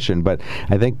unanswered question, but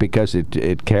I think because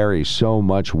it carries so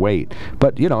much weight.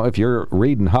 But, if you're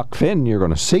reading Huck Finn, you're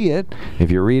going to see it.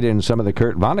 If you're reading some of the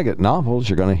Kurt Vonnegut novels,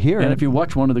 you're going to hear it. And if you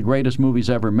watch one of the greatest movies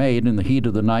ever made, In the Heat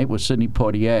of the Night with Sidney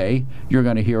Poitier, you're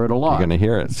going to hear it a lot. You're going to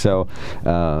hear it. So,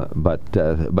 but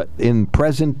in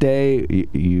present day,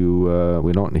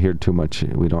 we don't hear too much.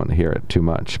 We don't hear it too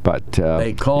much. But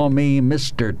they call me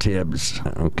Mr. Tibbs.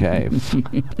 Okay.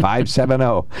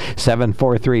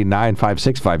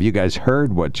 570-743-9565. You guys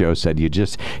heard what Joe said. You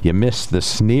missed the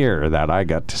sneer that I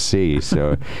got to see.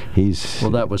 So he's...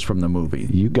 Well, that was from the movie.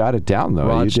 You got it down, though.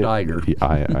 Rod Steiger.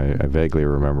 I vaguely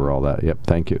remember all that. Yep,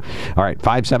 thank you. All right,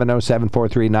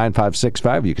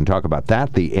 570-743-9565. You can talk about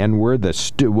that, the N-word.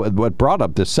 What brought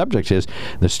up this subject is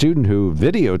the student who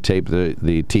videotaped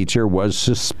the teacher was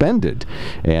suspended,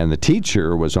 and the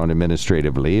teacher was on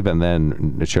administrative leave and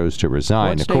then chose to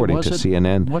resign, according to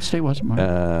CNN. What state was it,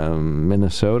 Mark?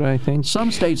 Minnesota, I think.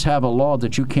 Some states have a law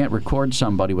that you can't record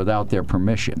somebody without their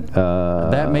permission.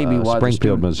 That may be why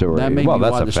Springfield, Missouri. That may well, be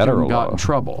that's why a the federal student got law. in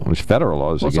trouble. There's federal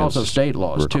laws It's against also state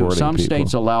laws, too. Some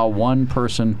states allow one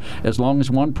person, as long as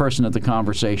one person at the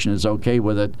conversation is okay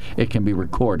with it, it can be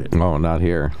recorded. Oh, not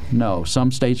here. No,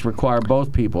 some states require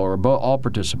both people or all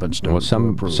participants to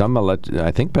approve.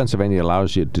 I think Pennsylvania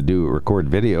allows you to record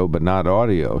video, but not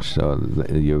audio, so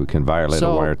you can violate a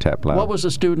wiretap law. What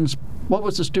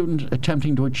was the student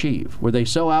attempting to achieve? Were they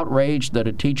so outraged that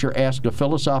a teacher asked a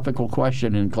philosophical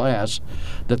question in class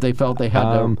that they felt they had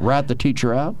to rat the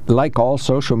teacher out? Like all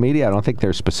social media, I don't think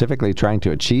they're specifically trying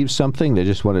to achieve something. They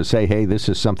just want to say, hey, this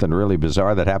is something really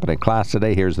bizarre that happened in class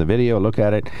today. Here's the video. Look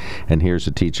at it. And here's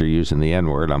the teacher using the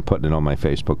N-word. I'm putting it on my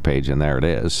Facebook page, and there it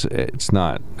is. It's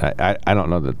not... I don't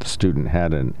know that the student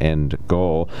had an end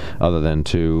goal other than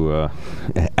to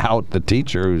out the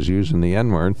teacher who's using the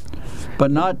N-word.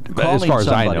 But not calling as far as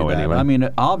somebody I know, that. anyway. I mean,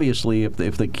 obviously, if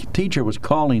the teacher was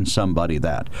calling somebody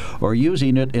that or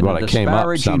using it in a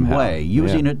disparaging way,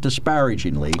 it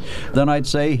disparagingly, then I'd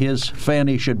say his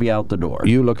fanny should be out the door.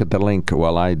 You look at the link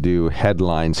while I do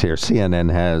headlines here.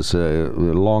 CNN has a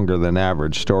longer than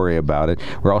average story about it.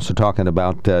 We're also talking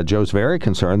about Joe's very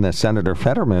concerned that Senator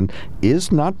Fetterman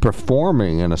is not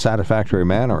performing in a satisfactory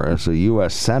manner as a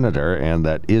U.S. Senator, and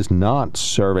that is not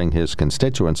serving his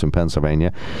constituents in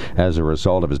Pennsylvania as a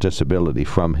result of his disability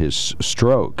from his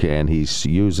stroke. And he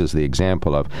uses the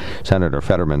example of Senator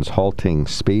Fetterman's halting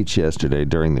speech yesterday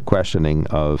during the questioning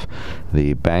of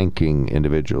the banking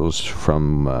individuals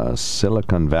from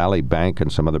Silicon Valley Bank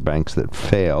and some other banks that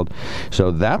failed.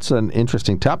 So that's an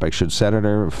interesting topic. Should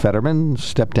Senator Fetterman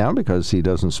step down because he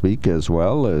doesn't speak as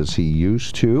well as he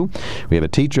used to? We have a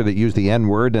teacher that used the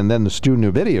N-word, and then the student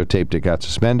who videotaped it got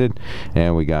suspended,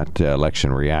 and we got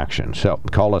election reaction. So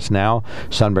call us now.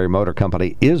 Sunbury Motor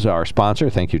Company is our sponsor.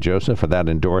 Thank you, Joseph, for that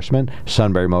endorsement.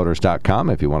 SunburyMotors.com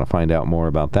if you want to find out more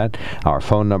about that. Our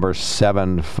phone number is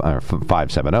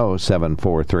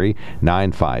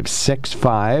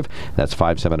 570-743-9565. That's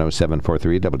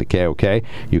 570-743-WKOK.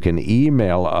 You can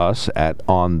email us at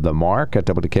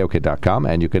onthemark@WKOK.com,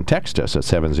 and you can text us at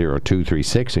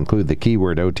 70236. Include the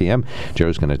keyword OTM.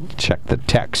 Joe's going to check the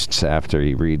texts after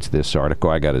he reads this article.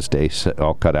 I got his day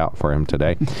all cut out for him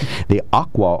today. The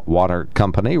Aqua Water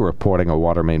Company reporting a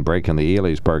water main break in the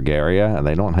Elysburg area, and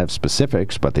they don't have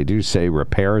specifics, but they do say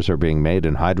repairs are being made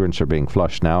and hydrants are being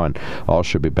flushed now, and all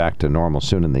should be back to normal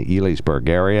soon in the Elysburg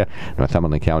area.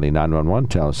 Northumberland County 911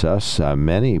 tells us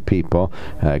many people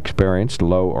experienced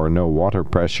low or no water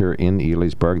pressure in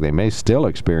Elysburg. They may still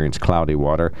experience cloudy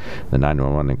water. The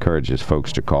 911 encourages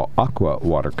folks to call Aqua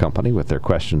Water Company with their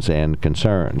questions and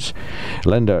concerns.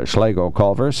 Linda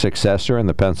Schlegel-Culver's successor in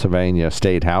the Pennsylvania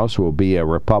State House will be a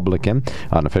Republican.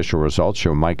 Unofficial results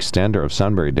show Mike Stender of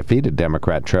Sunbury defeated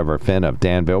Democrat Trevor Finn of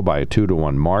Danville by a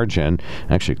 2-to-1 margin,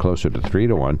 actually closer to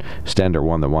 3-to-1. Stender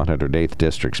won the 108th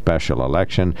District special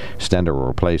election. Stender will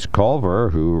replace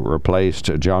Culver, who replaced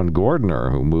John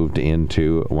Gordner, who moved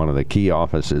into one of the key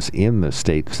offices in the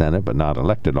state Senate, but not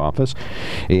elected office.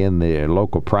 In the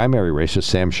local primary races,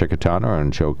 Sam Chickatano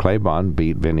and Joe Claiborne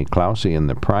beat Vinnie Clausey in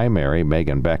the primary.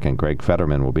 Megan Beck and Greg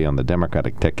Fetterman will be on the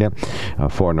Democratic ticket.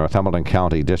 For Northumberland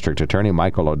County District Attorney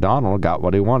Michael O'Donnell got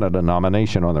what he wanted, a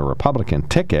nomination on the Republican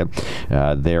ticket.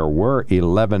 There were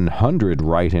 1,100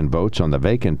 write-in votes on the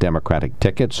vacant Democratic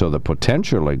ticket, so the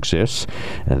potential exists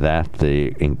that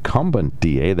the incumbent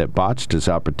DA that botched his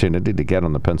opportunity to get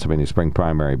on the Pennsylvania spring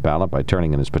primary ballot by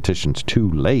turning in his petitions too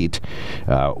late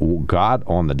got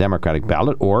on the Democratic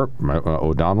ballot, or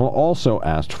O'Donnell also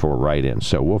asked for write-ins.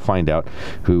 So we'll find out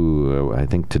who, I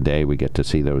think today we get to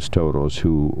see those totals,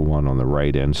 who won on the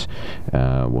write-ins.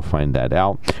 We'll find that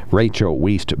out. Rachel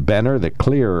Wiest Benner, the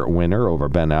clear winner over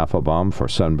Ben Applebaum for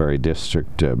Sunbury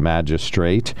District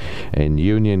Magistrate. In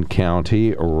Union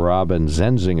County, Robin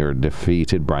Zenzinger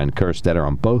defeated Brian Kerstetter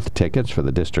on both tickets for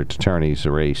the district attorney's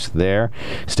race there.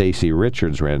 Stacey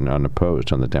Richards ran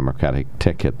unopposed on the Democratic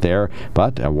ticket there,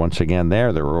 but once again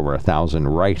there were over 1,000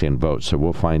 write-in votes, so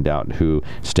we'll find out who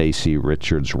Stacey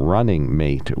Richards' running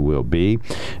mate will be.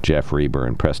 Jeff Reber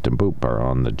and Preston Boop are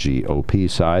on the GOP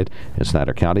side. In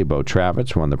Snyder County, Bo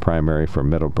Travitz won the primary for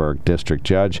Middleburg District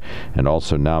Judge and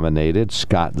also nominated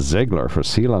Scott Ziegler for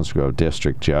Selinsgrove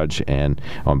District Judge and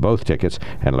on both tickets,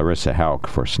 and Larissa Hauk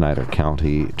for Snyder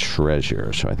County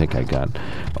Treasurer. So I think I got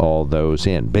all those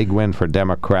in. Big win for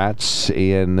Democrats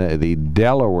in the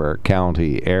Delaware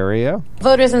County area.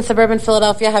 Voters in suburban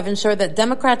Philadelphia have ensured that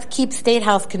Democrats keep State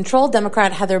House control.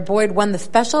 Democrat Heather Boyd won the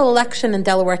special election in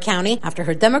Delaware County after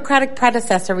her Democratic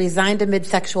predecessor resigned amid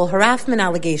sexual harassment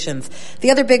allegations. The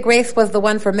other big race was the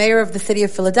one for mayor of the city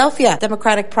of Philadelphia.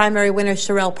 Democratic primary winner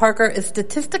Sherelle Parker is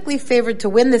statistically favored to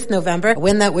win this November, a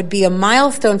win that would be a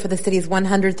milestone for the city's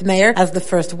 100th mayor as the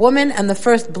first woman and the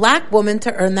first black woman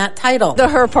to earn that title.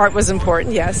 Her part was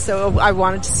important, yes, so I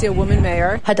wanted to see a woman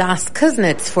mayor. Hadass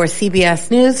Kuznets for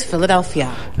CBS News,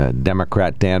 Philadelphia.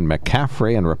 Democrat Dan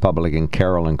McCaffrey and Republican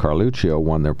Carolyn Carluccio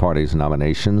won their party's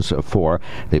nominations for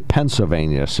the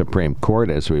Pennsylvania Supreme Court.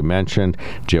 As we mentioned,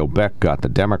 Jill Beck got the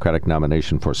Democratic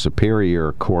nomination for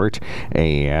Superior Court,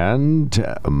 and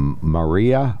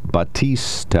Maria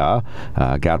Batista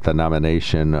got the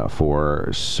nomination for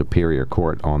Superior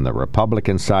Court on the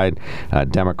Republican side.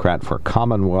 Democrat for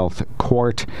Commonwealth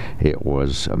Court, it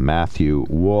was Matthew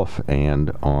Wolf,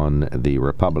 and on the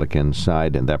Republican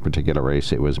side in that particular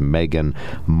race, it was Megan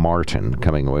Martin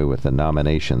coming away with the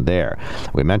nomination there.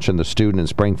 We mentioned the student in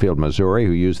Springfield, Missouri,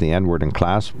 who used the N-word in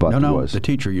class, but the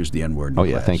teacher used the N-word in class.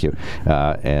 Yeah, thank you.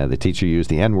 And the teacher used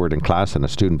the N-word in class, and a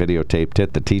student videotaped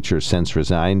it. The teacher has since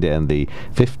resigned, and the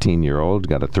 15-year-old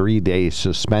got a 3-day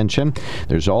suspension.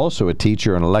 There's also a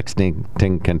teacher in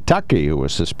Lexington, Kentucky, who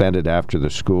was suspended after the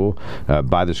school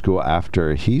by the school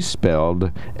after he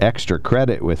spelled extra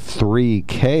credit with 3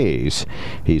 Ks.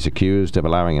 He's accused of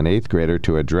allowing an 8th grader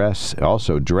to dress as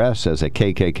a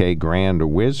KKK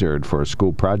Grand Wizard for a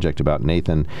school project about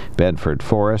Nathan Bedford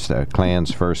Forrest, the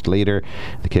Klan's first leader.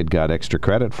 The kid got extra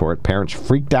credit for it. Parents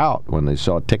freaked out when they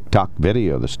saw a TikTok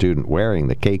video of the student wearing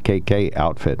the KKK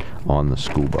outfit on the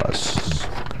school bus.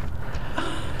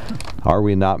 Are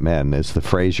we not men is the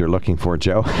phrase you're looking for,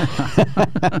 Joe.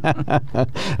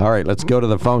 All right, let's go to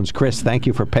the phones. Chris, thank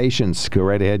you for patience. Go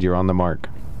right ahead. You're on the mark.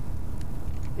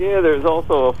 Yeah, there's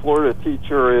also a Florida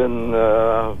teacher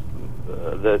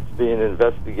that's being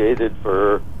investigated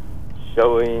for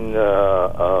showing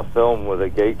a film with a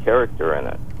gay character in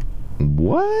it.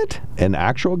 What? An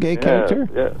actual gay character?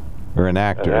 Yeah. Or an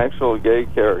actor? An actual gay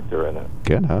character in it.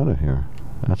 Get out of here.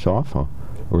 That's awful.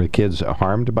 Were the kids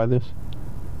harmed by this?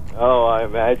 Oh, I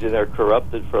imagine they're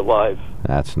corrupted for life.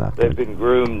 That's not They've good. been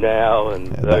groomed now, and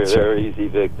they're easy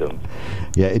victims.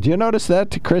 Yeah, do you notice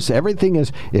that, Chris? Everything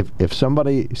is, if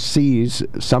somebody sees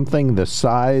something the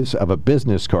size of a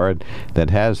business card that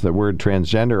has the word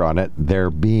transgender on it,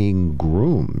 they're being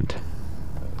groomed.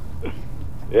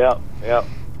 Yeah.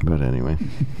 But anyway.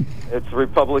 It's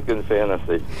Republican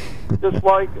fantasy. Just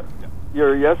like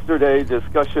your yesterday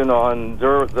discussion on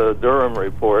the Durham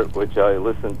report, which I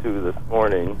listened to this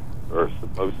morning, or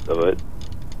most of it.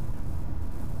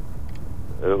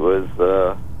 It was...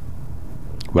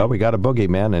 well, we got a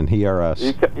boogeyman, and he or us.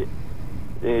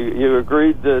 You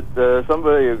agreed that...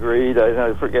 somebody agreed,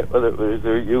 I forget whether it was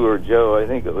you or Joe, I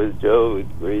think it was Joe who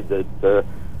agreed that...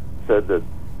 said that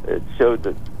it showed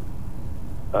that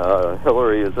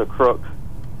Hillary is a crook.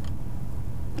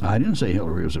 I didn't say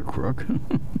Hillary was a crook.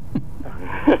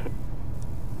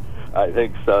 I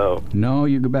think so. No,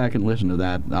 you go back and listen to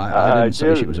that. I didn't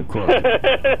say she was a crook.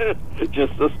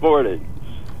 Just this morning.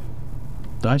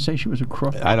 Did I say she was a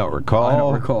crook? I don't recall. I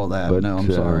don't recall that. But, no,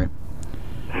 I'm sorry.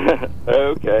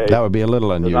 Okay. That would be a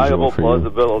little unusual Deniable for you.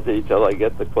 plausibility till I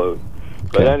get the quote. Okay.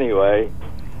 But anyway,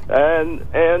 and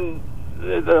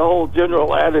the whole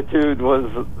general attitude was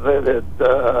that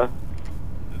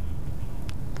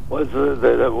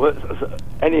it was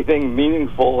anything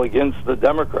meaningful against the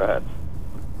Democrats.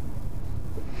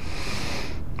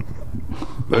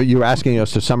 Are you asking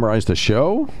us to summarize the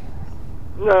show?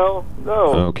 No.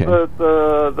 Okay.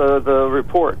 The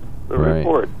report. The right.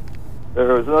 report.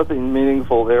 There was nothing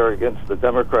meaningful there against the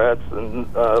Democrats, and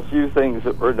a few things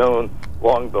that were known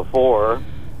long before,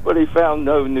 but he found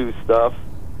no new stuff.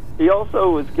 He also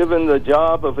was given the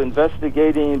job of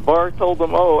investigating. Barr told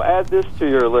him, add this to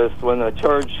your list when a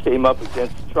charge came up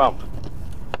against Trump.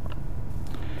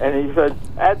 and he said,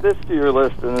 add this to your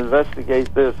list and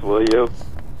investigate this, will you?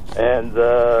 And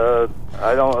I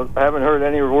haven't heard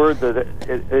any word that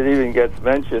it even gets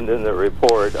mentioned in the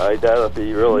report. I doubt if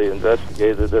he really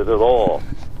investigated it at all.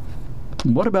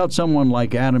 What about someone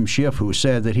like Adam Schiff, who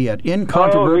said that he had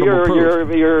incontrovertible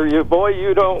proof? Your boy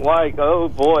you don't like. Oh,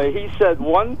 boy. He said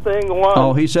one thing once.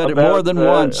 Oh, he said it more than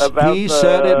once. He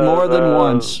said it more than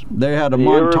once. They had a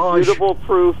montage. Irrefutable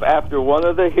proof after one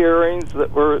of the hearings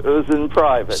that was in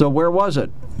private. So where was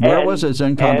it? Where was his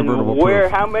incontrovertible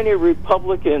proof? How many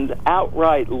Republicans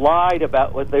outright lied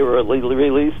about what they were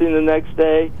releasing the next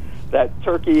day? That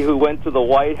turkey who went to the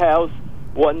White House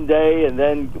one day and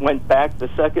then went back the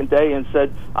second day and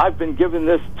said, I've been given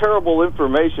this terrible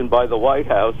information by the White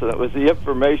House, and it was the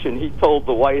information he told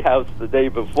the White House the day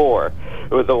before.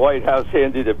 It was the White House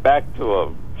handed it back to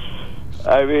him.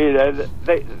 I mean,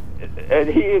 and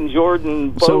he and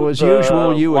Jordan both so as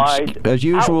usual, lied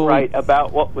outright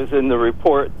about what was in the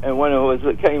report, and when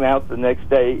it came out the next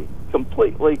day,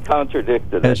 completely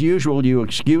contradicted it. As usual, you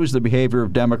excuse the behavior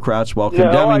of Democrats while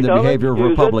condemning the behavior of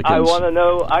Republicans. I want to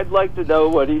know. I'd like to know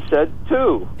what he said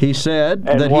too. He said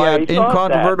that he had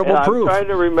incontrovertible proof. I'm trying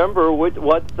to remember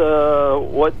what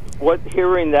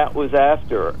hearing that was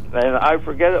after, and I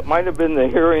forget. It might have been the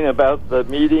hearing about the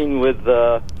meeting with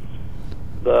the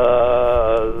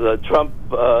Trump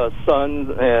son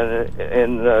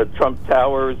and Trump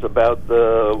Towers about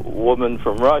the woman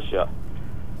from Russia.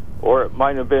 Or it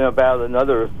might have been about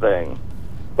another thing.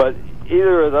 But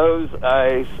either of those,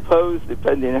 I suppose,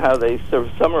 depending on how they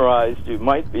summarized, you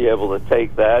might be able to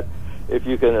take that if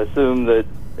you can assume that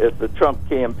if the Trump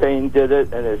campaign did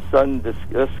it and his son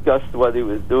discussed what he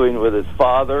was doing with his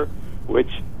father, which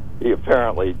he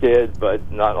apparently did,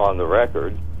 but not on the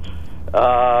record,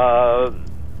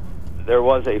 there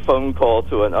was a phone call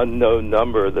to an unknown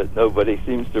number that nobody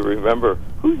seems to remember.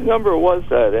 Whose number was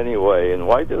that anyway, and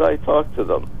why did I talk to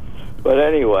them? But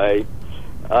anyway,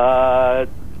 and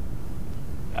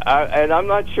I'm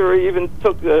not sure he even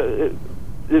took... did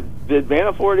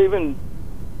Manafort even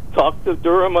talk to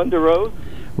Durham under oath?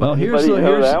 Well, here's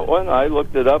that one. I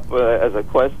looked it up as a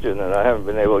question, and I haven't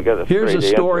been able to get a straight answer. Here's a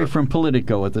story from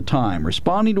Politico at the time.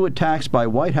 Responding to attacks by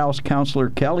White House counselor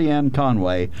Kellyanne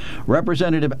Conway,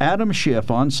 Representative Adam Schiff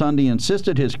on Sunday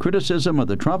insisted his criticism of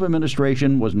the Trump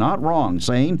administration was not wrong,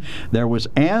 saying there was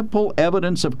ample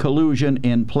evidence of collusion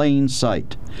in plain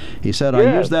sight. He said,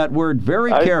 I use that word very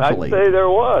carefully. I'd say there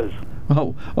was.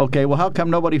 Oh, okay. Well, how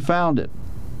come nobody found it?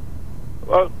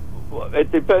 Well,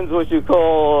 it depends what you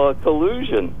call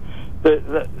collusion.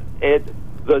 The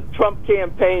Trump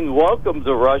campaign welcomed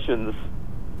the Russians'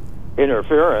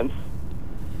 interference.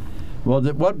 Well,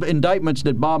 what indictments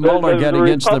did Bob Mueller get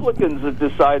against the Republicans have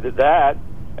decided that?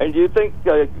 And do you think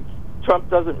Trump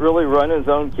doesn't really run his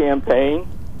own campaign?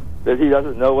 That he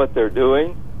doesn't know what they're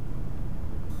doing?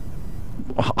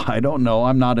 I don't know.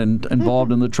 I'm not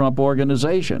involved in the Trump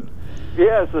organization.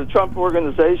 Yes, the Trump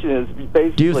organization is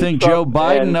basically... Do you think Trump Joe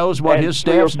Biden knows what his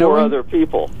staff's doing? 3 or 4 other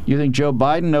people. You think Joe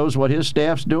Biden knows what his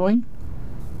staff's doing?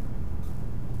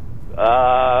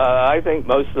 I think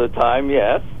most of the time,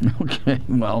 yes. Okay,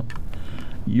 well,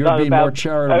 you're being more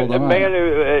charitable than I am.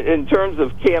 In terms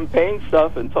of campaign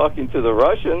stuff and talking to the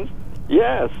Russians,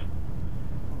 yes.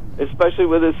 Especially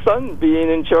with his son being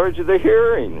in charge of the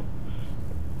hearing,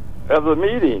 of the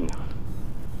meeting.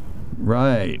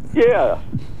 Right. Yeah.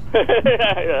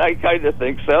 I kind of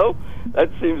think so. That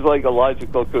seems like a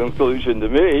logical conclusion to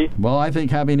me. Well, I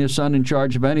think having his son in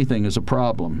charge of anything is a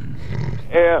problem.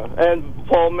 Yeah, and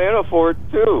Paul Manafort,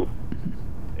 too.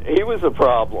 He was a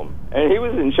problem, and he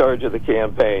was in charge of the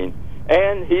campaign.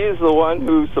 And he is the one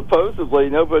who supposedly,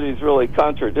 nobody's really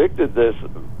contradicted this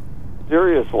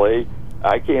seriously.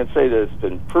 I can't say that it's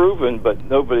been proven, but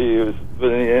nobody who's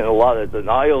been in a lot of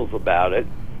denials about it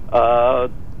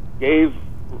gave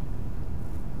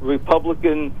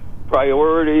Republican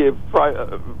priority of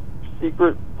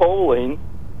secret polling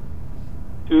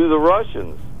to the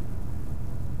Russians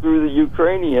through the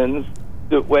Ukrainians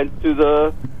that went to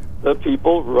the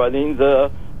people running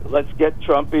the let's get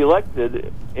Trump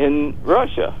elected in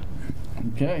Russia.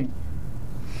 Okay.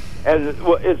 And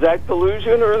is that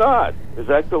collusion or not? Is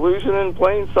that collusion in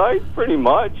plain sight? Pretty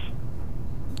much.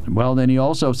 Well, then he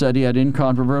also said he had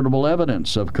incontrovertible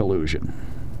evidence of collusion.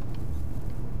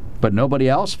 But nobody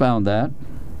else found that.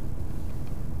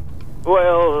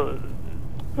 Well,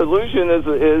 collusion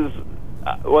is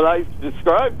what I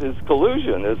described as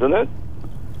collusion, isn't it?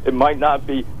 It might not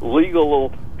be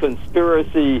legal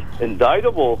conspiracy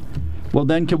indictable. Well,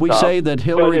 then could we say that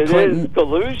Hillary Clinton... It is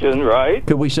collusion, right?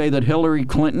 Could we say that Hillary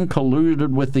Clinton colluded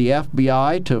with the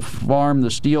FBI to farm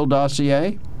the Steele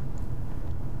dossier?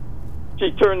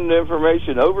 she turned the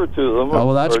information over to them. Oh,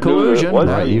 well, that's or knew that it collusion.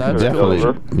 wasn't Right, you can turned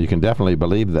over. definitely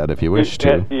believe that if you wish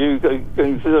to. Do you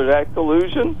consider that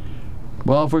collusion?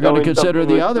 Well, if we're going to Knowing consider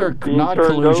something the was other being not turned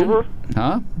collusion, over?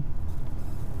 huh?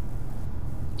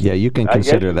 Yeah, you can I guess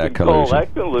consider you that could call collusion.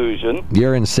 that collusion.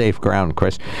 You're in safe ground,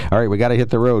 Chris. All right, we got to hit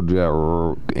the road.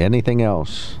 Anything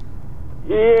else?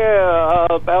 Yeah,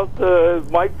 about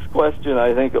Mike's question,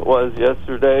 I think it was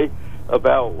yesterday,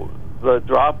 about the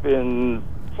drop in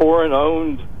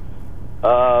foreign-owned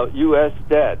U.S.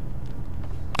 debt.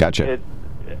 Gotcha.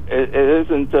 It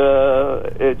isn't.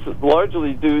 It's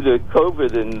largely due to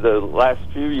COVID in the last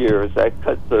few years. That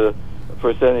cut the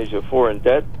percentage of foreign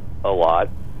debt a lot,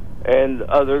 and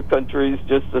other countries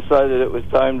just decided it was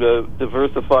time to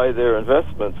diversify their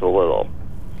investments a little.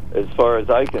 As far as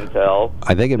I can tell,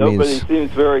 I think nobody seems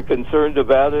very concerned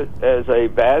about it as a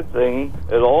bad thing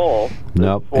at all.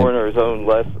 Nope. Foreigners own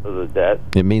less of the debt.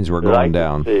 It means we're going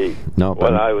down. Nope.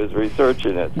 When I was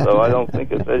researching it, so I don't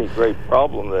think it's any great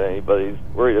problem that anybody's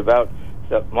worried about,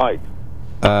 except Mike.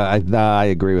 I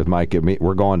agree with Mike.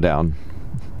 We're going down.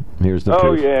 Here's the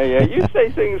proof. Yeah. You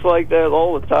say things like that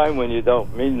all the time when you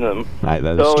don't mean them. That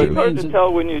is so true. It's hard to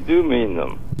tell when you do mean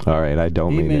them. All right, I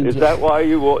don't mean it. Is that why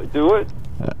you do it?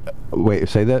 Wait,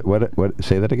 say that. What?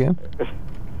 Say that again.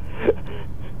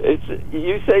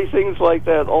 You say things like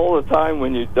that all the time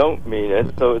when you don't mean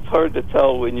it, so it's hard to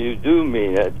tell when you do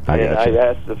mean it. I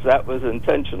asked if that was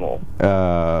intentional.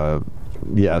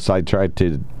 Yes, I tried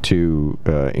to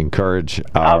encourage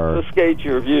our obfuscate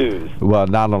your views. Well,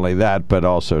 not only that, but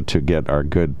also to get our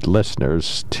good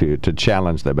listeners to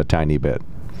challenge them a tiny bit.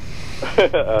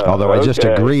 Although I just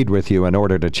agreed with you in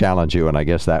order to challenge you, and I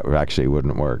guess that actually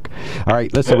wouldn't work. All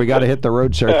right, listen, we got to hit the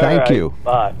road, sir. Thank you.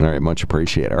 Bye. All right, much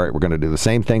appreciated. All right, we're going to do the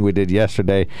same thing we did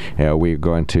yesterday. We're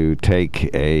going to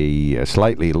take a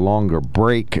slightly longer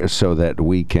break so that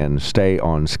we can stay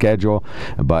on schedule,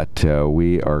 but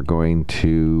we are going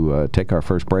to take our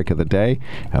first break of the day.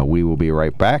 We will be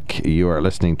right back. You are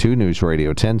listening to News Radio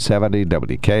 1070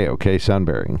 WKOK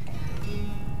Sunbury.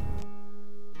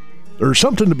 There's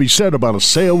something to be said about a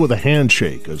sale with a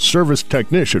handshake, a service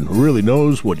technician who really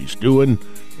knows what he's doing.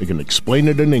 They can explain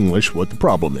it in English what the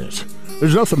problem is.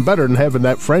 There's nothing better than having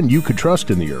that friend you could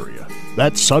trust in the area.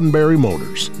 That's Sunbury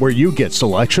Motors, where you get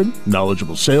selection,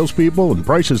 knowledgeable salespeople, and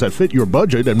prices that fit your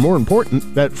budget, and more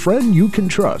important, that friend you can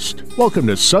trust. Welcome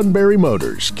to Sunbury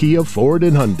Motors, Kia, Ford,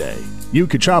 and Hyundai. You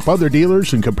could shop other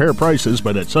dealers and compare prices,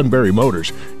 but at Sunbury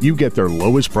Motors, you get their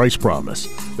lowest price promise.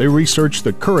 They research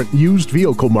the current used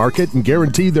vehicle market and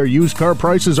guarantee their used car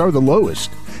prices are the lowest.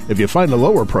 If you find a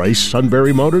lower price,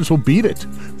 Sunbury Motors will beat it.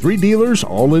 3 dealers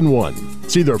all in one.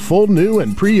 See their full new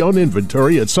and pre-owned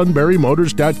inventory at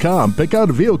sunburymotors.com. Pick out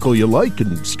a vehicle you like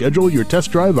and schedule your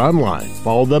test drive online.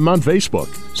 Follow them on Facebook.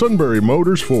 Sunbury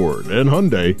Motors Ford and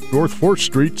Hyundai, North 4th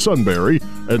Street, Sunbury,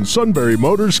 and Sunbury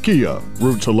Motors Kia,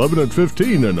 routes 11 and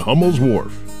 15 in Hummel's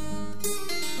Wharf.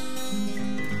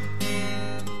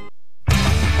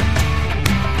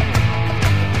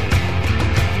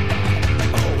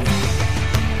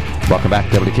 Welcome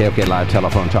back to WKOK Live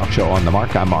Telephone Talk Show on the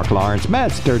Mark. I'm Mark Lawrence.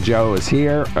 Master Joe is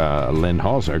here. Lynn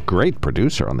Hall's a great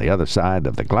producer on the other side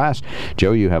of the glass.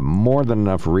 Joe, you have more than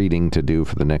enough reading to do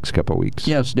for the next couple of weeks.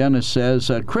 Yes, Dennis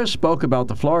says, Chris spoke about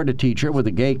the Florida teacher with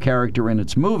a gay character in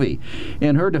its movie.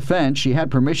 In her defense, she had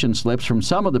permission slips from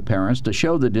some of the parents to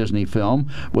show the Disney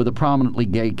film with a prominently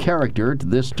gay character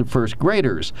to first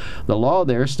graders. The law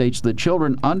there states that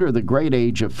children under the grade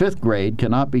age of 5th grade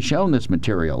cannot be shown this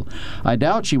material. I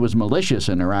doubt she was malicious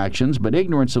in her actions, but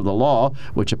ignorance of the law,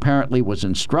 which apparently was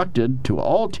instructed to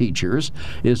all teachers,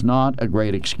 is not a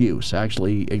great excuse.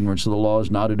 Actually, ignorance of the law is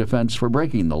not a defense for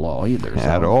breaking the law either.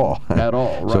 At all. At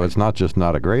all, right. So it's not just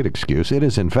not a great excuse. It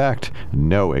is, in fact,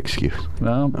 no excuse.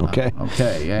 Well, okay.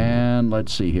 Okay, and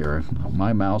let's see here.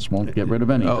 My mouse won't get rid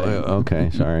of anything. Okay,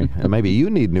 sorry. Maybe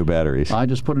you need new batteries. I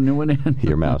just put a new one in.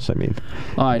 Your mouse, I mean.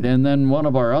 All right, and then one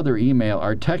of our other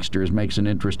our texters makes an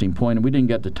interesting point, and we didn't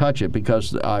get to touch it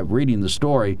because reading the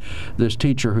story, this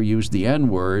teacher who used the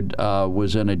N-word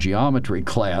was in a geometry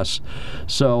class.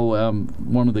 So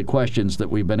one of the questions that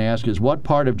we've been asked is, what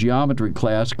part of geometry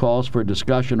class calls for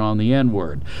discussion on the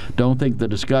N-word? Don't think the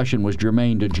discussion was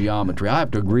germane to geometry. I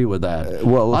have to agree with that.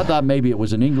 Well, I thought maybe it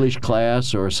was an English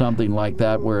class or something like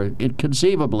that, where it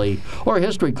conceivably, or a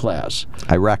history class.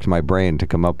 I racked my brain to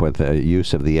come up with a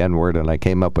use of the N-word, and I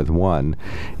came up with one.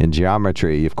 In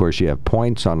geometry, of course, you have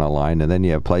points on a line, and then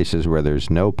you have places where there's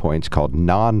no points called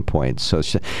non-points. So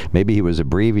maybe he was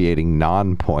abbreviating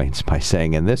non-points by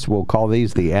saying, and this, we'll call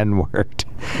these the N-word.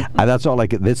 That's all I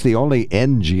could. That's the only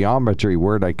N geometry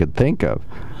word I could think of.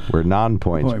 Were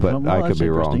non-points, but I could be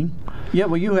wrong. Yeah,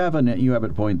 well, you have a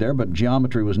point there, but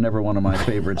geometry was never one of my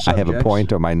favorite subjects. I have a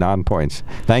point on my non-points.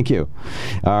 Thank you.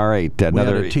 All right, we had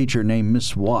a teacher named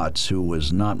Miss Watts who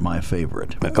was not my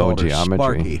favorite. We called her geometry.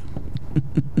 Sparky.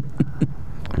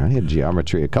 I had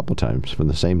geometry a couple times from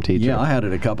the same teacher. Yeah, I had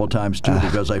it a couple times, too,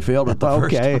 because I failed it the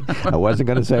first time. Okay, I wasn't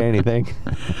going to say anything.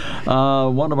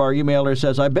 One of our emailers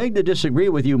says, I beg to disagree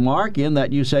with you, Mark, in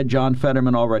that you said John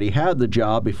Fetterman already had the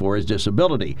job before his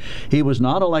disability. He was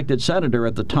not elected senator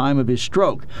at the time of his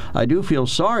stroke. I do feel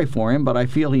sorry for him, but I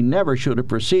feel he never should have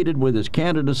proceeded with his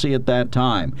candidacy at that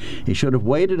time. He should have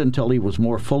waited until he was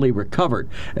more fully recovered.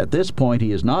 At this point,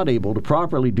 he is not able to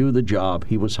properly do the job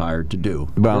he was hired to do.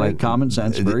 Well, common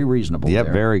sense. Very reasonable. Yeah,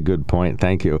 there. Very good point.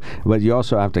 Thank you. But you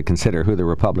also have to consider who the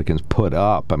Republicans put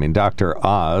up. I mean, Dr.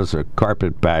 Oz, a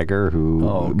carpetbagger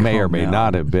who may or may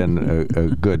not have been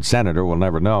a good senator, we'll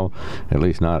never know, at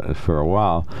least not for a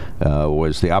while,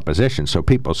 was the opposition. So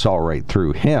people saw right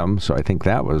through him. So I think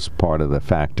that was part of the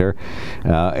factor.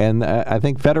 And I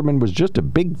think Fetterman was just a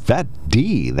big fat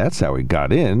D. That's how he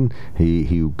got in.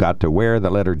 He got to wear the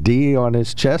letter D on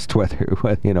his chest,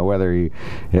 whether he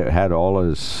had all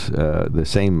his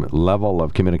the same level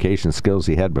of communication skills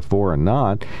he had before or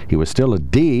not. He was still a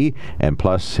D, and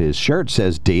plus his shirt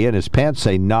says D and his pants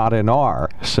say not an R.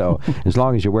 So as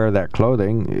long as you wear that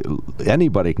clothing,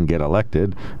 anybody can get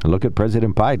elected. Look at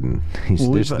President Biden. He's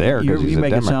just there because he's a Democrat. You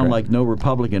make it sound like no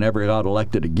Republican ever got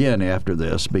elected again after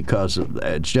this because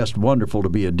it's just wonderful to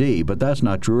be a D, but that's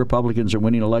not true. Republicans are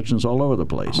winning elections all over the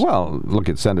place. Well, look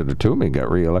at Senator Toomey, got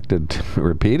reelected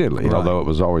repeatedly, although it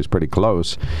was always pretty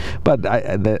close. But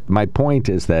my point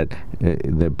is that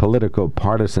the political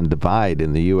partisan divide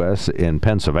in the U.S. in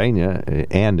Pennsylvania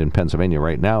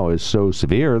right now is so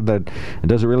severe that it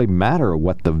doesn't really matter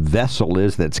what the vessel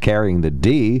is that's carrying the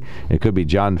D. It could be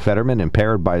John Fetterman,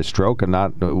 impaired by a stroke and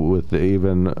not with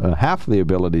even half the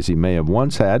abilities he may have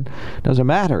once had. Doesn't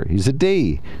matter. He's a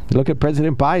D. Look at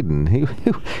President Biden.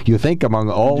 You think among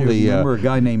all Do you remember a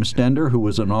guy named Stender who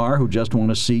was an R who just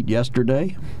won a seat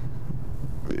yesterday?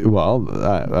 Well,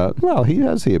 he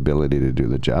has the ability to do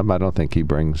the job. I don't think he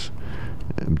brings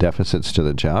deficits to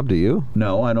the job. Do you?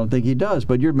 No, I don't think he does.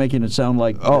 But you're making it sound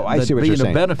like I see what you're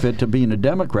saying. Being a benefit to being a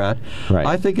Democrat. Right.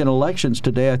 I think in elections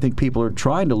today, I think people are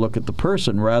trying to look at the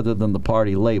person rather than the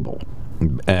party label.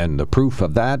 And the proof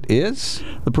of that is?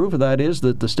 The proof of that is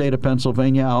that the state of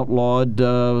Pennsylvania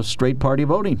outlawed straight party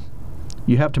voting.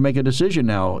 You have to make a decision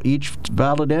now, each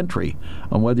valid entry,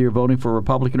 on whether you're voting for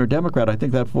Republican or Democrat. I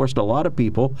think that forced a lot of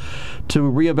people to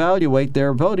reevaluate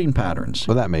their voting patterns.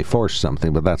 Well, that may force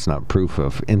something, but that's not proof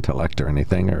of intellect or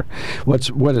anything. Or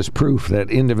what is proof that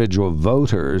individual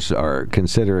voters are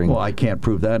considering? Well, I can't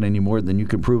prove that any more than you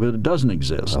can prove it doesn't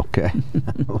exist. Okay.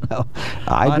 Well,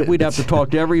 we'd have to talk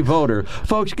to every voter.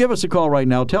 Folks, give us a call right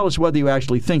now. Tell us whether you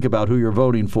actually think about who you're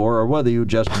voting for or whether you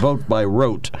just vote by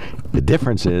rote. The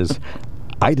difference is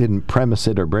I didn't premise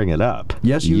it or bring it up.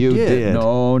 Yes, you did.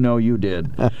 No, you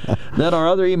did. Then our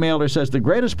other emailer says, the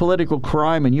greatest political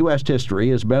crime in U.S. history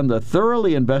has been the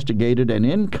thoroughly investigated and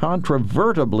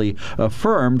incontrovertibly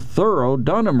affirmed thorough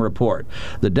Dunham Report.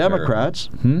 The Democrats...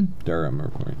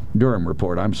 Durham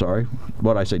Report, I'm sorry.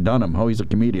 What I say, Dunham. Oh, he's a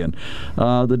comedian.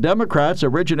 The Democrats,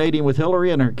 originating with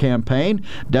Hillary and her campaign,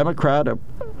 Democrat...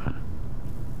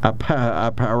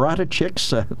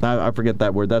 apparatchiks? I forget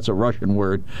that word. That's a Russian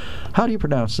word. How do you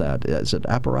pronounce that? Is it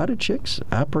apparatchiks?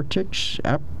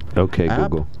 Okay,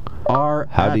 Google.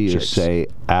 How do you say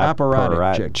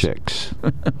apparatchiks?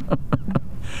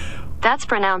 That's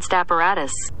pronounced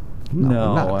apparatus.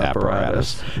 No, not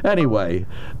apparatus. Anyway,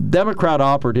 Democrat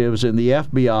operatives in the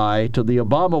FBI, to the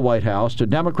Obama White House, to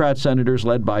Democrat senators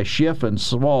led by Schiff and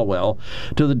Swalwell,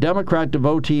 to the Democrat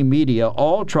devotee media,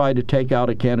 all try to take out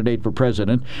a candidate for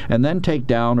president and then take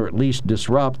down or at least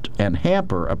disrupt and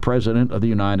hamper a president of the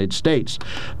United States.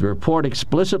 The report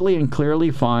explicitly and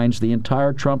clearly finds the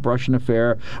entire Trump-Russian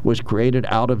affair was created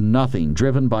out of nothing,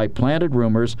 driven by planted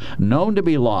rumors known to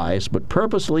be lies, but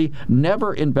purposely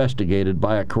never investigated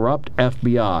by a corrupt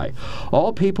FBI.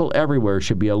 All people everywhere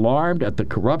should be alarmed at the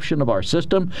corruption of our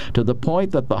system to the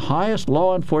point that the highest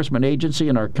law enforcement agency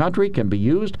in our country can be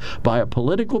used by a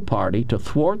political party to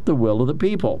thwart the will of the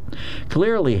people.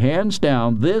 Clearly, hands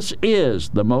down, this is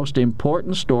the most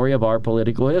important story of our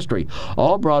political history,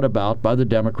 all brought about by the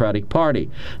Democratic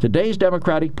Party. Today's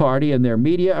Democratic Party and their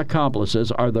media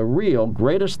accomplices are the real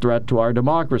greatest threat to our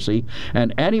democracy,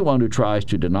 and anyone who tries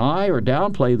to deny or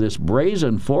downplay this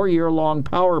brazen 4-year-long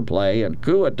power play and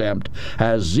coup attempt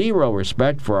has zero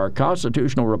respect for our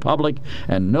constitutional republic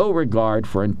and no regard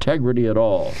for integrity at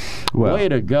all. Well, way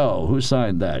to go. Who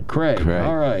signed that? Craig.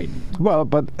 All right. Well,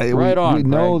 but we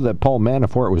know that Paul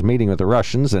Manafort was meeting with the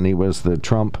Russians, and he was the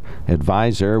Trump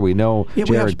advisor. We know we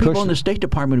Jared have people Kushner. in the State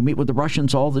Department who meet with the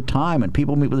Russians all the time, and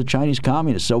people meet with the Chinese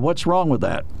communists. So what's wrong with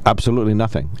that? Absolutely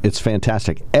nothing. It's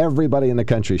fantastic. Everybody in the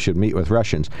country should meet with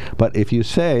Russians. But if you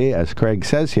say, as Craig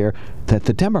says here, that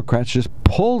the Democrats just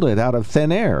pulled it out of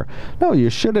thin air, no, you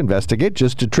should investigate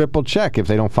just to triple check. If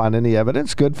they don't find any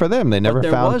evidence, good for them. They never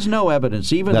there found. was no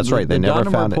evidence. Even that's right. They the never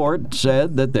Dunham found report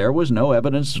said that there was no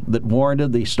evidence that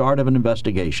warranted the start of an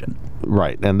investigation.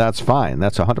 Right, and that's fine.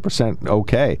 That's 100%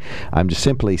 okay. I'm just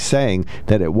simply saying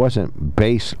that it wasn't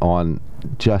based on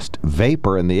just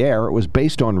vapor in the air. It was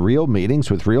based on real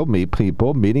meetings with real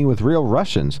people meeting with real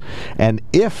Russians. And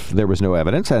if there was no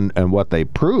evidence, and what they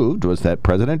proved was that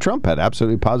President Trump had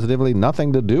absolutely positively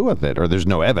nothing to do with it, or there's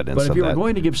no evidence of that. But if you were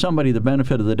going to give somebody the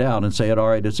benefit of the doubt and say, all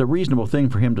right, it's a reasonable thing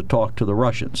for him to talk to the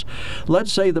Russians.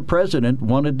 Let's say the president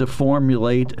wanted to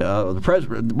formulate,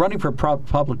 running for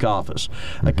public office,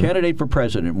 a candidate for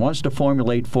president wants to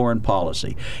formulate foreign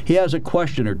policy. He has a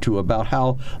question or two about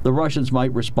how the Russians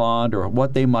might respond or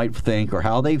what they might think or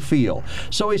how they feel.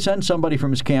 So he sends somebody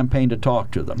from his campaign to talk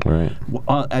to them. Right.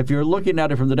 If you're looking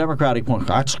at it from the Democratic point,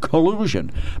 that's collusion.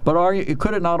 But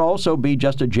could it not also be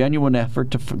just a genuine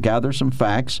effort to gather some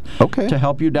facts to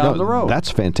help you down the road? That's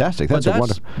fantastic.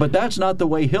 But that's not the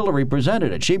way Hillary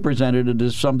presented it. She presented it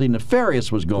as something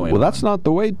nefarious was going on. Well, that's not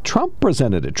the way Trump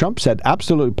presented it. Trump said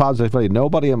absolutely positively,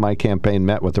 nobody in my campaign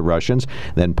met with the Russians.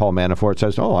 Then Paul Manafort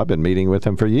says, I've been meeting with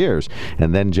them for years.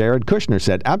 And then Jared Kushner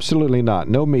said, absolutely not.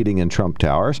 No meeting in Trump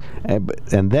Towers. And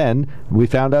then we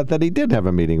found out that he did have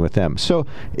a meeting with them. So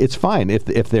it's fine. If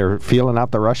they're feeling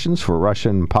out the Russians for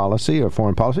Russian policy or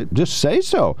foreign policy, just say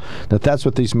so. That's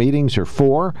what these meetings are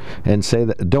for, and say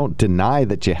that. Don't deny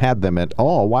that you had them at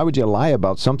all. Why would you lie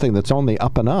about something that's only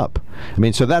up and up? I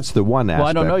mean, so that's the one aspect. Well,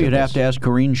 I don't know. You'd have to ask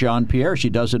Corinne Jean-Pierre. She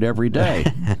does it every day.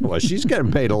 Well, she's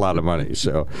getting paid a lot of money,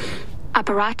 so.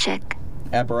 Apparatchik.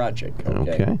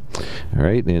 Okay. All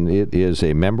right, and it is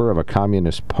a member of a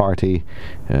communist party,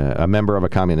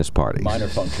 Minor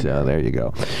function. So there you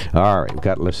go. All right, we've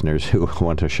got listeners who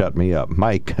want to shut me up.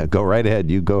 Mike, go right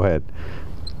ahead. You go ahead.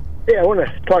 Yeah, I want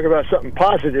to talk about something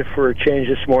positive for a change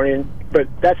this morning, but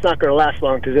that's not going to last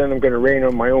long because then I'm going to rain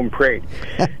on my own parade.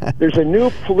 There's a new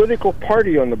political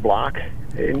party on the block,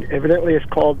 and evidently it's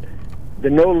called the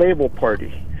No Label Party.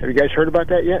 Have you guys heard about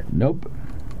that yet? Nope.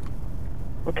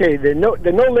 Okay, the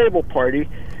No Label Party,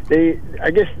 I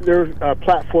guess their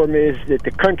platform is that the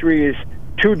country is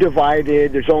too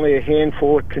divided. There's only a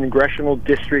handful of congressional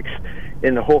districts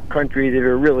in the whole country that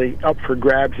are really up for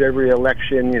grabs every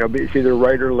election. It's either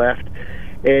right or left,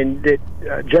 and that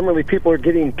generally people are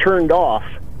getting turned off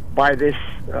by this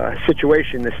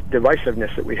situation, this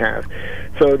divisiveness that we have.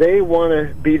 So they want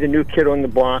to be the new kid on the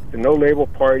block, the No Label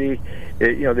Party.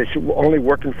 That's only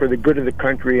working for the good of the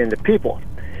country and the people.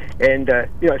 And,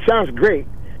 it sounds great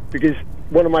because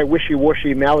one of my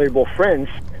wishy-washy, malleable friends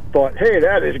thought, hey,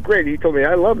 that is great. He told me,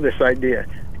 I love this idea,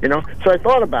 So I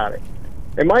thought about it.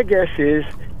 And my guess is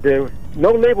the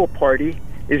No Label Party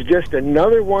is just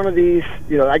another one of these,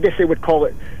 I guess they would call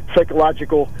it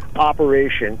psychological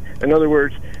operation. In other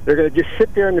words, they're going to just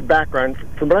sit there in the background.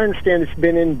 From what I understand, it's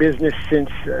been in business since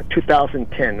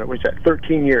 2010. It was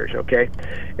 13 years, okay?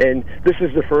 And this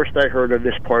is the first I heard of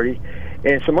this party.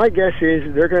 And so my guess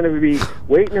is they're going to be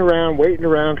waiting around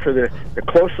for the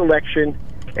close election,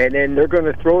 and then they're going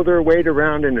to throw their weight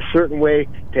around in a certain way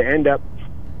to end up,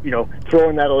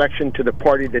 throwing that election to the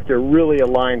party that they're really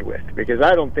aligned with. Because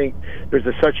I don't think there's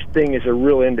a such thing as a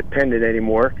real independent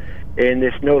anymore. And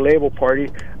this No Label Party,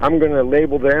 I'm going to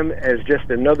label them as just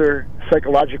another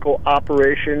psychological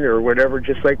operation or whatever,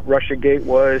 just like Russiagate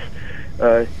was,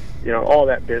 all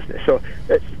that business. So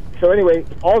anyway,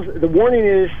 the warning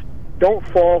is, don't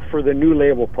fall for the New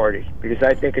Label Party, because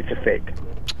I think it's a fake.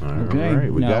 All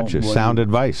right, we got you. Sound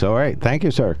advice. All right. Thank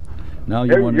you, sir. Now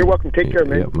you're welcome. Take care,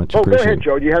 man. Yeah, much go appreciated. ahead,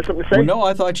 Joe. Do you have something to say? Well, no,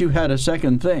 I thought you had a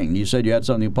second thing. You said you had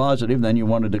something positive, then you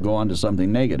wanted to go on to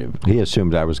something negative. He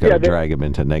assumed I was going to drag him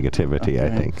into negativity,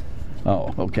 I think.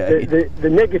 Oh, okay. The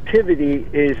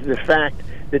negativity is the fact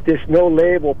that this No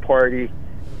Label Party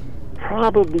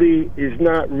probably is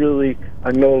not really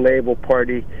a No Label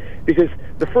Party, because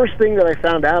the first thing that I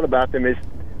found out about them is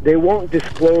they won't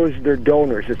disclose their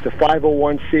donors. It's a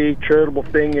 501c charitable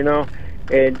thing,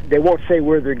 and they won't say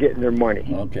where they're getting their money.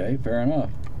 Okay, fair enough.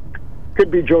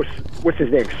 Could be what's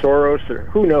his name, Soros, or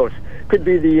who knows? Could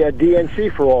be the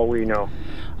DNC for all we know.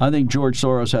 I think George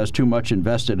Soros has too much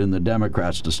invested in the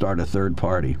Democrats to start a third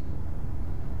party.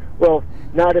 Well,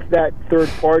 not if that third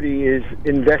party is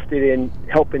invested in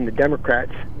helping the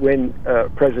Democrats win a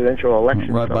presidential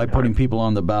election. Right, by putting people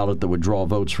on the ballot that would draw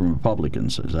votes from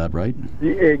Republicans. Is that right?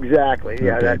 Exactly.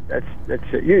 Yeah, Okay. that's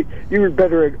it. You were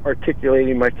better at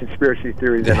articulating my conspiracy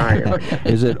theory than I am.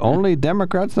 Is it only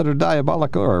Democrats that are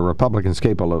diabolical, or are Republicans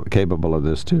capable of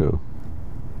this too?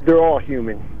 They're all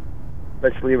human.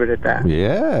 Let's leave it at that.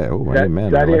 Yeah. Oh,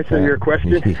 amen. Does that I like answer your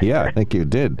question? Yeah, I think you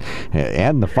did.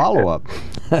 And the follow-up.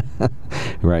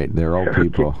 Right, they're all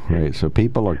people. Right, so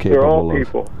people are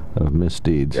capable of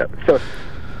misdeeds. Yep. So,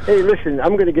 hey, listen,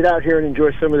 I'm going to get out here and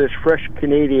enjoy some of this fresh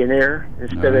Canadian air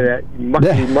instead of that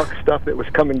muck stuff that was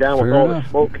coming down with all the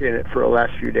smoke in it for the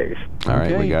last few days. All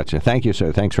right, we got you. Thank you,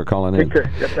 sir. Thanks for calling in. Take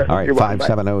care. Yep, all right, you're welcome.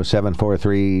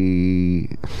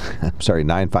 570-743, sorry,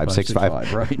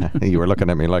 9565. Right. You were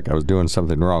looking at me like I was doing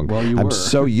something wrong. Well, you I'm were.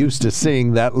 so used to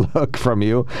seeing that look from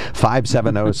you.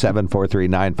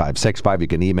 570-743-9565. You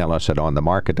can email us at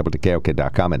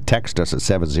onthemark@wkok.com and text us at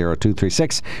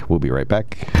 70236. We'll be right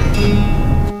back.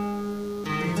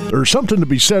 There's something to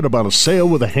be said about a sale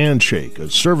with a handshake, a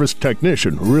service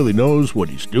technician who really knows what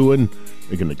he's doing.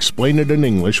 They can explain it in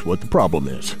English what the problem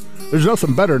is. There's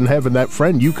nothing better than having that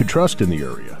friend you could trust in the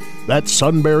area. That's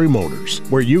Sunbury Motors,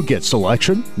 where you get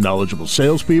selection, knowledgeable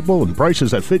salespeople, and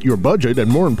prices that fit your budget, and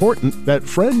more important, that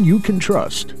friend you can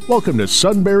trust. Welcome to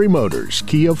Sunbury Motors,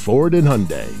 Kia, Ford, and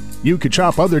Hyundai. You could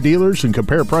shop other dealers and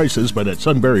compare prices, but at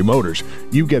Sunbury Motors,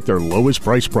 you get their lowest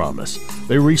price promise.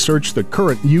 They research the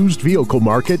current used vehicle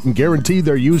market and guarantee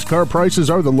their used car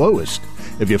prices are the lowest.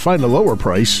 If you find a lower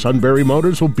price, Sunbury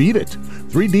Motors will beat it.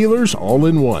 3 dealers all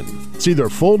in one. See their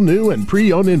full new and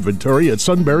pre-owned inventory at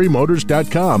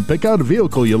sunburymotors.com. Pick out a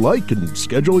vehicle you like and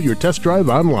schedule your test drive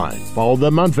online. Follow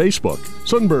them on Facebook.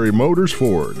 Sunbury Motors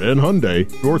Ford and Hyundai,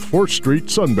 North 4th Street,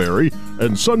 Sunbury,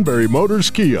 and Sunbury Motors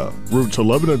Kia, routes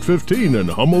 11 and 15 in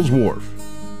Hummel's Wharf.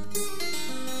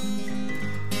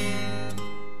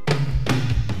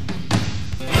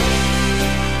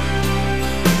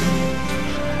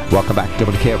 Welcome back to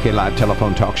WKOK Live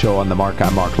Telephone Talk Show on the Mark.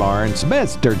 I'm Mark Lawrence.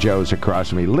 Mr. Joe's across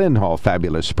from me. Lynn Hall,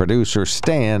 fabulous producer.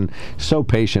 Stan, so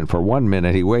patient for 1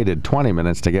 minute. He waited 20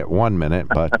 minutes to get 1 minute,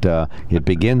 but it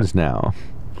begins now.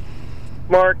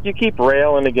 Mark, you keep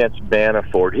railing against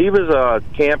Manafort. He was a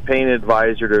campaign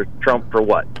advisor to Trump for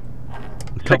what?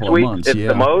 6 weeks months, at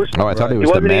the most? Oh, I thought he was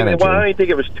the wasn't manager. Even, well, I don't think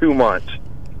it was 2 months.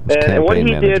 And what he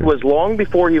did was long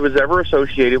before he was ever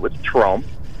associated with Trump.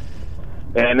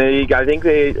 And I think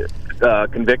they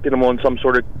convicted him on some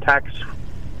sort of tax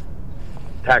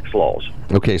laws.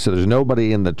 Okay, so there's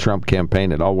nobody in the Trump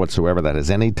campaign at all whatsoever that has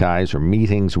any ties or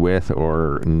meetings with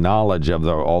or knowledge of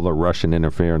all the Russian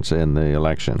interference in the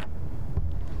election.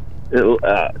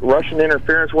 Russian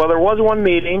interference. Well, there was one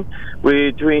meeting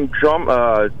between Trump,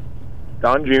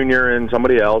 Don Jr. and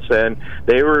somebody else, and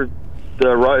they were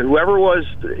whoever was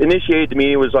initiated the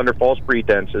meeting was under false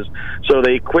pretenses, so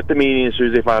they quit the meeting as soon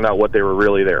as they found out what they were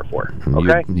really there for.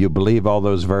 Okay, you believe all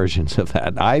those versions of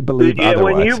that? I believe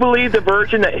otherwise. When you believe the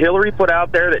version that Hillary put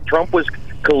out there that Trump was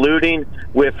colluding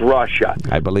with Russia,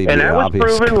 I believe, and that was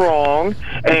proven wrong.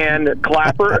 And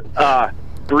Clapper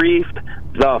briefed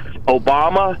the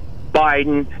Obama,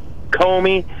 Biden,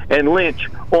 Comey, and Lynch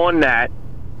on that.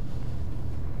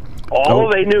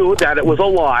 They knew that it was a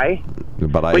lie.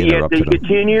 But yet they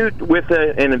continued with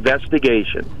an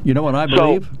investigation. You know what I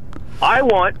believe? So I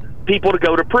want people to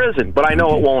go to prison, but I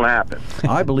know it won't happen.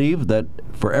 I believe that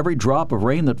for every drop of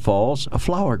rain that falls, a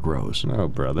flower grows. Oh,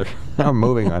 brother. I'm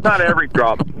moving on. Not every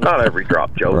drop,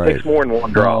 Joe. Right. It takes more than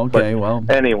one drop. Oh, okay, well.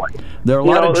 Anyway. There are a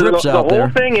lot of drips out there. The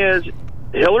whole thing is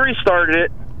Hillary started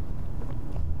it,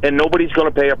 and nobody's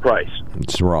going to pay a price.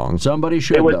 It's wrong. Somebody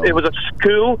should, It was a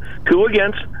coup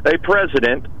against a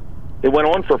president. It went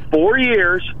on for 4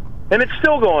 years, and it's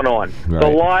still going on. Right. The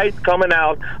lies coming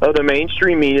out of the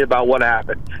mainstream media about what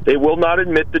happened. They will not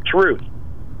admit the truth.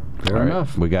 Fair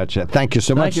enough. We got you. Thank you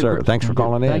so much, sir. Thanks for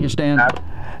calling in. Thank you, Stan.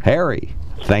 Harry,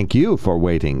 thank you for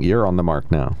waiting. You're on the mark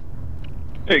now.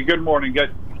 Hey, good morning, guys.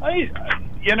 I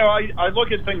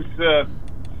look at things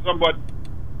somewhat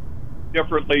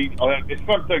differently.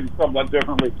 Some things somewhat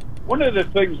differently. One of the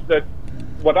things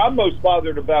what I'm most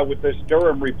bothered about with this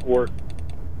Durham report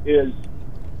isn't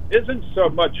so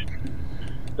much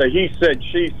the he said,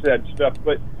 she said stuff,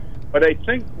 but I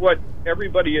think what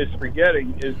everybody is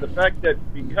forgetting is the fact that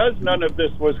because none of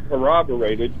this was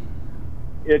corroborated,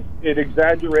 it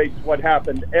exaggerates what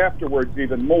happened afterwards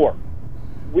even more.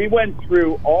 We went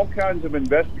through all kinds of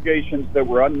investigations that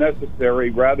were unnecessary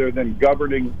rather than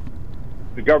governing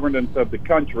the governance of the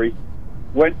country,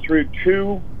 went through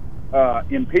 2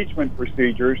 impeachment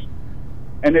procedures,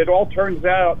 and it all turns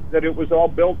out that it was all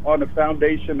built on a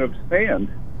foundation of sand,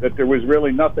 that there was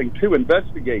really nothing to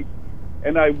investigate.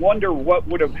 And I wonder what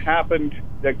would have happened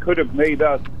that could have made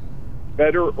us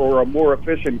better or a more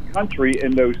efficient country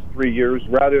in those 3 years,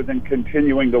 rather than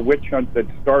continuing the witch hunt that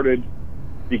started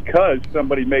because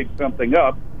somebody made something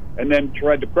up and then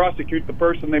tried to prosecute the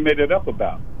person they made it up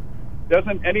about.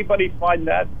 Doesn't anybody find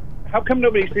that? How come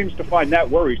nobody seems to find that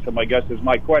worrisome, I guess, is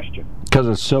my question. Because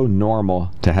it's so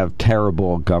normal to have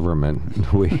terrible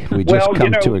government. We just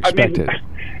come to expect it.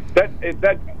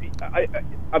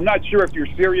 I'm not sure if you're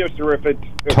serious or if it's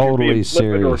totally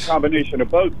serious or a serious combination of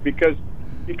both, because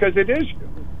it is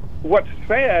what's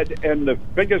sad, and the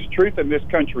biggest truth in this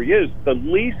country is the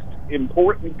least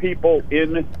important people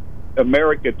in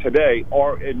America today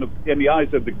are, in the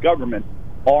eyes of the government,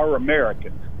 are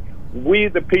Americans. We,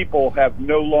 the people, that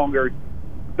no longer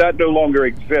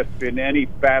exists in any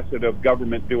facet of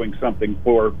government doing something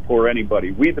for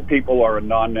anybody. We, the people, are a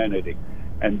non-entity,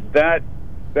 and that's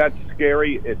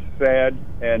scary. It's sad,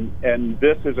 and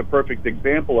this is a perfect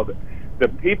example of it. The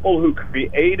people who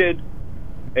created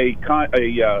a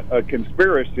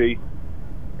conspiracy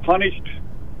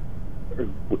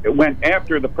went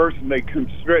after the person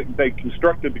they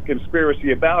constructed the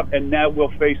conspiracy about, and now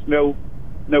will face no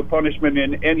punishment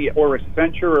in any, or a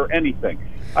censure or anything.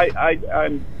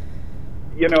 I'm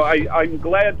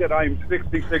glad that I'm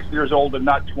 66 years old and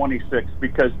not 26,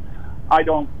 because I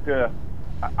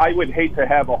would hate to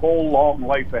have a whole long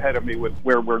life ahead of me with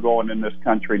where we're going in this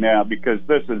country now, because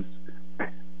this is,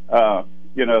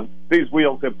 these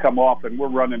wheels have come off, and we're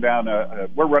running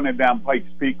down Pikes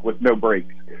Peak with no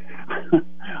brakes.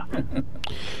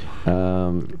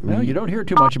 Well, you don't hear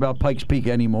too much about Pikes Peak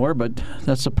anymore, but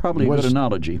that's probably a good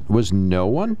analogy. Was no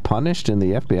one punished in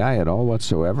the FBI at all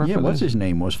whatsoever? Yeah, for what's this? his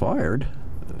name was fired.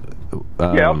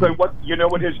 Yeah, so what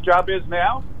what his job is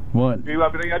now? What? Do you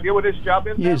have any idea what his job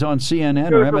is? He's on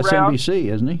CNN or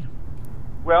MSNBC, isn't he?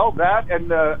 Well, that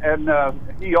and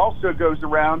he also goes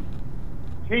around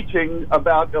teaching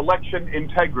about election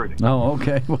integrity. Oh,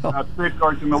 okay. Well,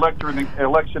 safeguards in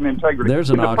election integrity. There's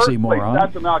an oxymoron.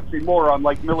 That's an oxymoron,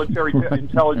 like military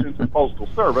intelligence and postal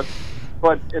service.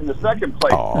 But in the second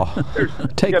place,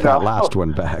 take that last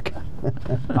one back.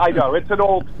 I know it's an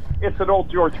old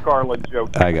George Carlin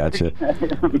joke. I gotcha.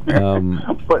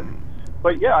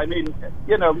 But yeah, I mean,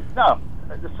 no.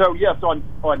 So yes,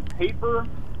 on paper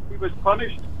he was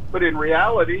punished, but in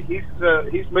reality he's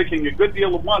making a good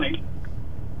deal of money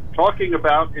talking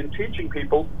about and teaching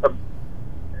people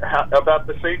about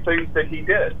the same things that he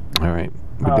did. All right,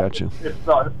 we got you. It's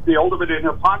the ultimate in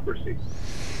hypocrisy.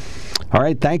 All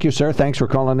right, thank you, sir. Thanks for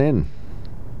calling in.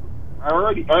 All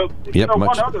righty.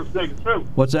 One other thing too.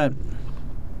 What's that?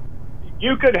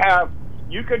 You could have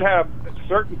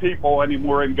certain people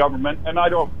anymore in government, and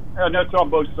that's on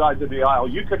both sides of the aisle.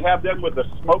 You could have them with a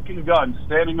smoking gun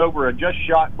standing over a just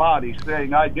shot body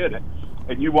saying, "I did it,"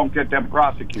 and you won't get them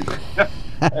prosecuted.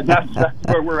 And that's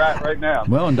where we're at right now.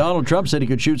 Well, and Donald Trump said he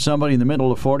could shoot somebody in the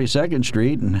middle of 42nd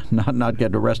Street and not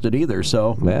get arrested either.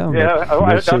 So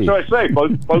that's what I say.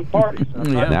 Both parties.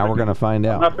 Now we're going to find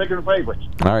out. I'm not picking favorites.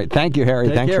 All right, thank you, Harry.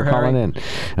 Thanks for calling in.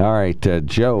 All right,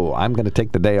 Joe, I'm going to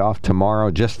take the day off tomorrow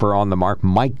just for On the Mark.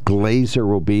 Mike Glazer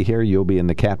will be here. You'll be in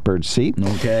the catbird seat.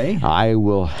 Okay. I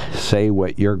will say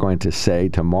what you're going to say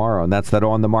tomorrow, and that's that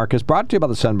On the Mark is brought to you by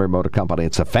the Sunbury Motor Company.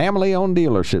 It's a family-owned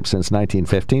dealership since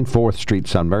 1915, 4th Street,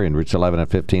 Sunbury, and routes 11 and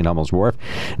 15, Hummels Wharf.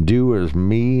 Do as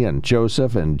me and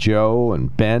Joseph and Joe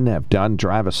and Ben have done.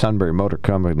 Drive a Sunbury Motor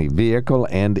Company vehicle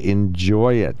and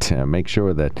enjoy it. Make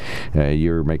sure that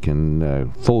you're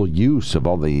making full use of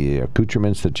all the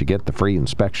accoutrements that you get, the free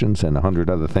inspections and 100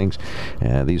 other things.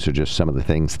 These are just some of the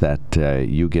things that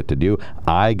you get to do.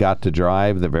 I got to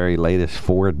drive the very latest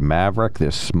Ford Maverick,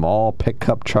 this small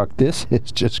pickup truck. This is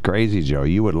just crazy, Joe.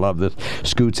 You would love this.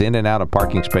 Scoots in and out of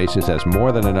parking spaces, has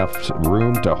more than enough room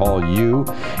to haul you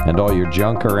and all your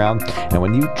junk around. And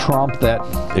when you tromp that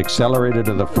accelerator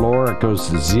to the floor, it goes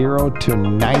 0 to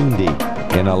 90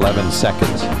 in 11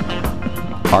 seconds.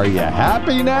 Are you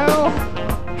happy now?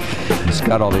 It's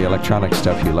got all the electronic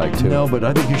stuff you like, too. No, but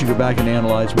I think you should go back and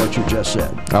analyze what you just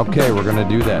said. Okay, we're going to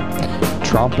do that.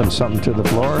 Tromping something to the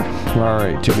floor? All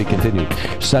right, to be continued.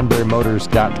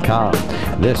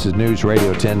 SunburyMotors.com. This is News Radio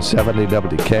 1070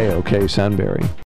 WKOK Sunbury.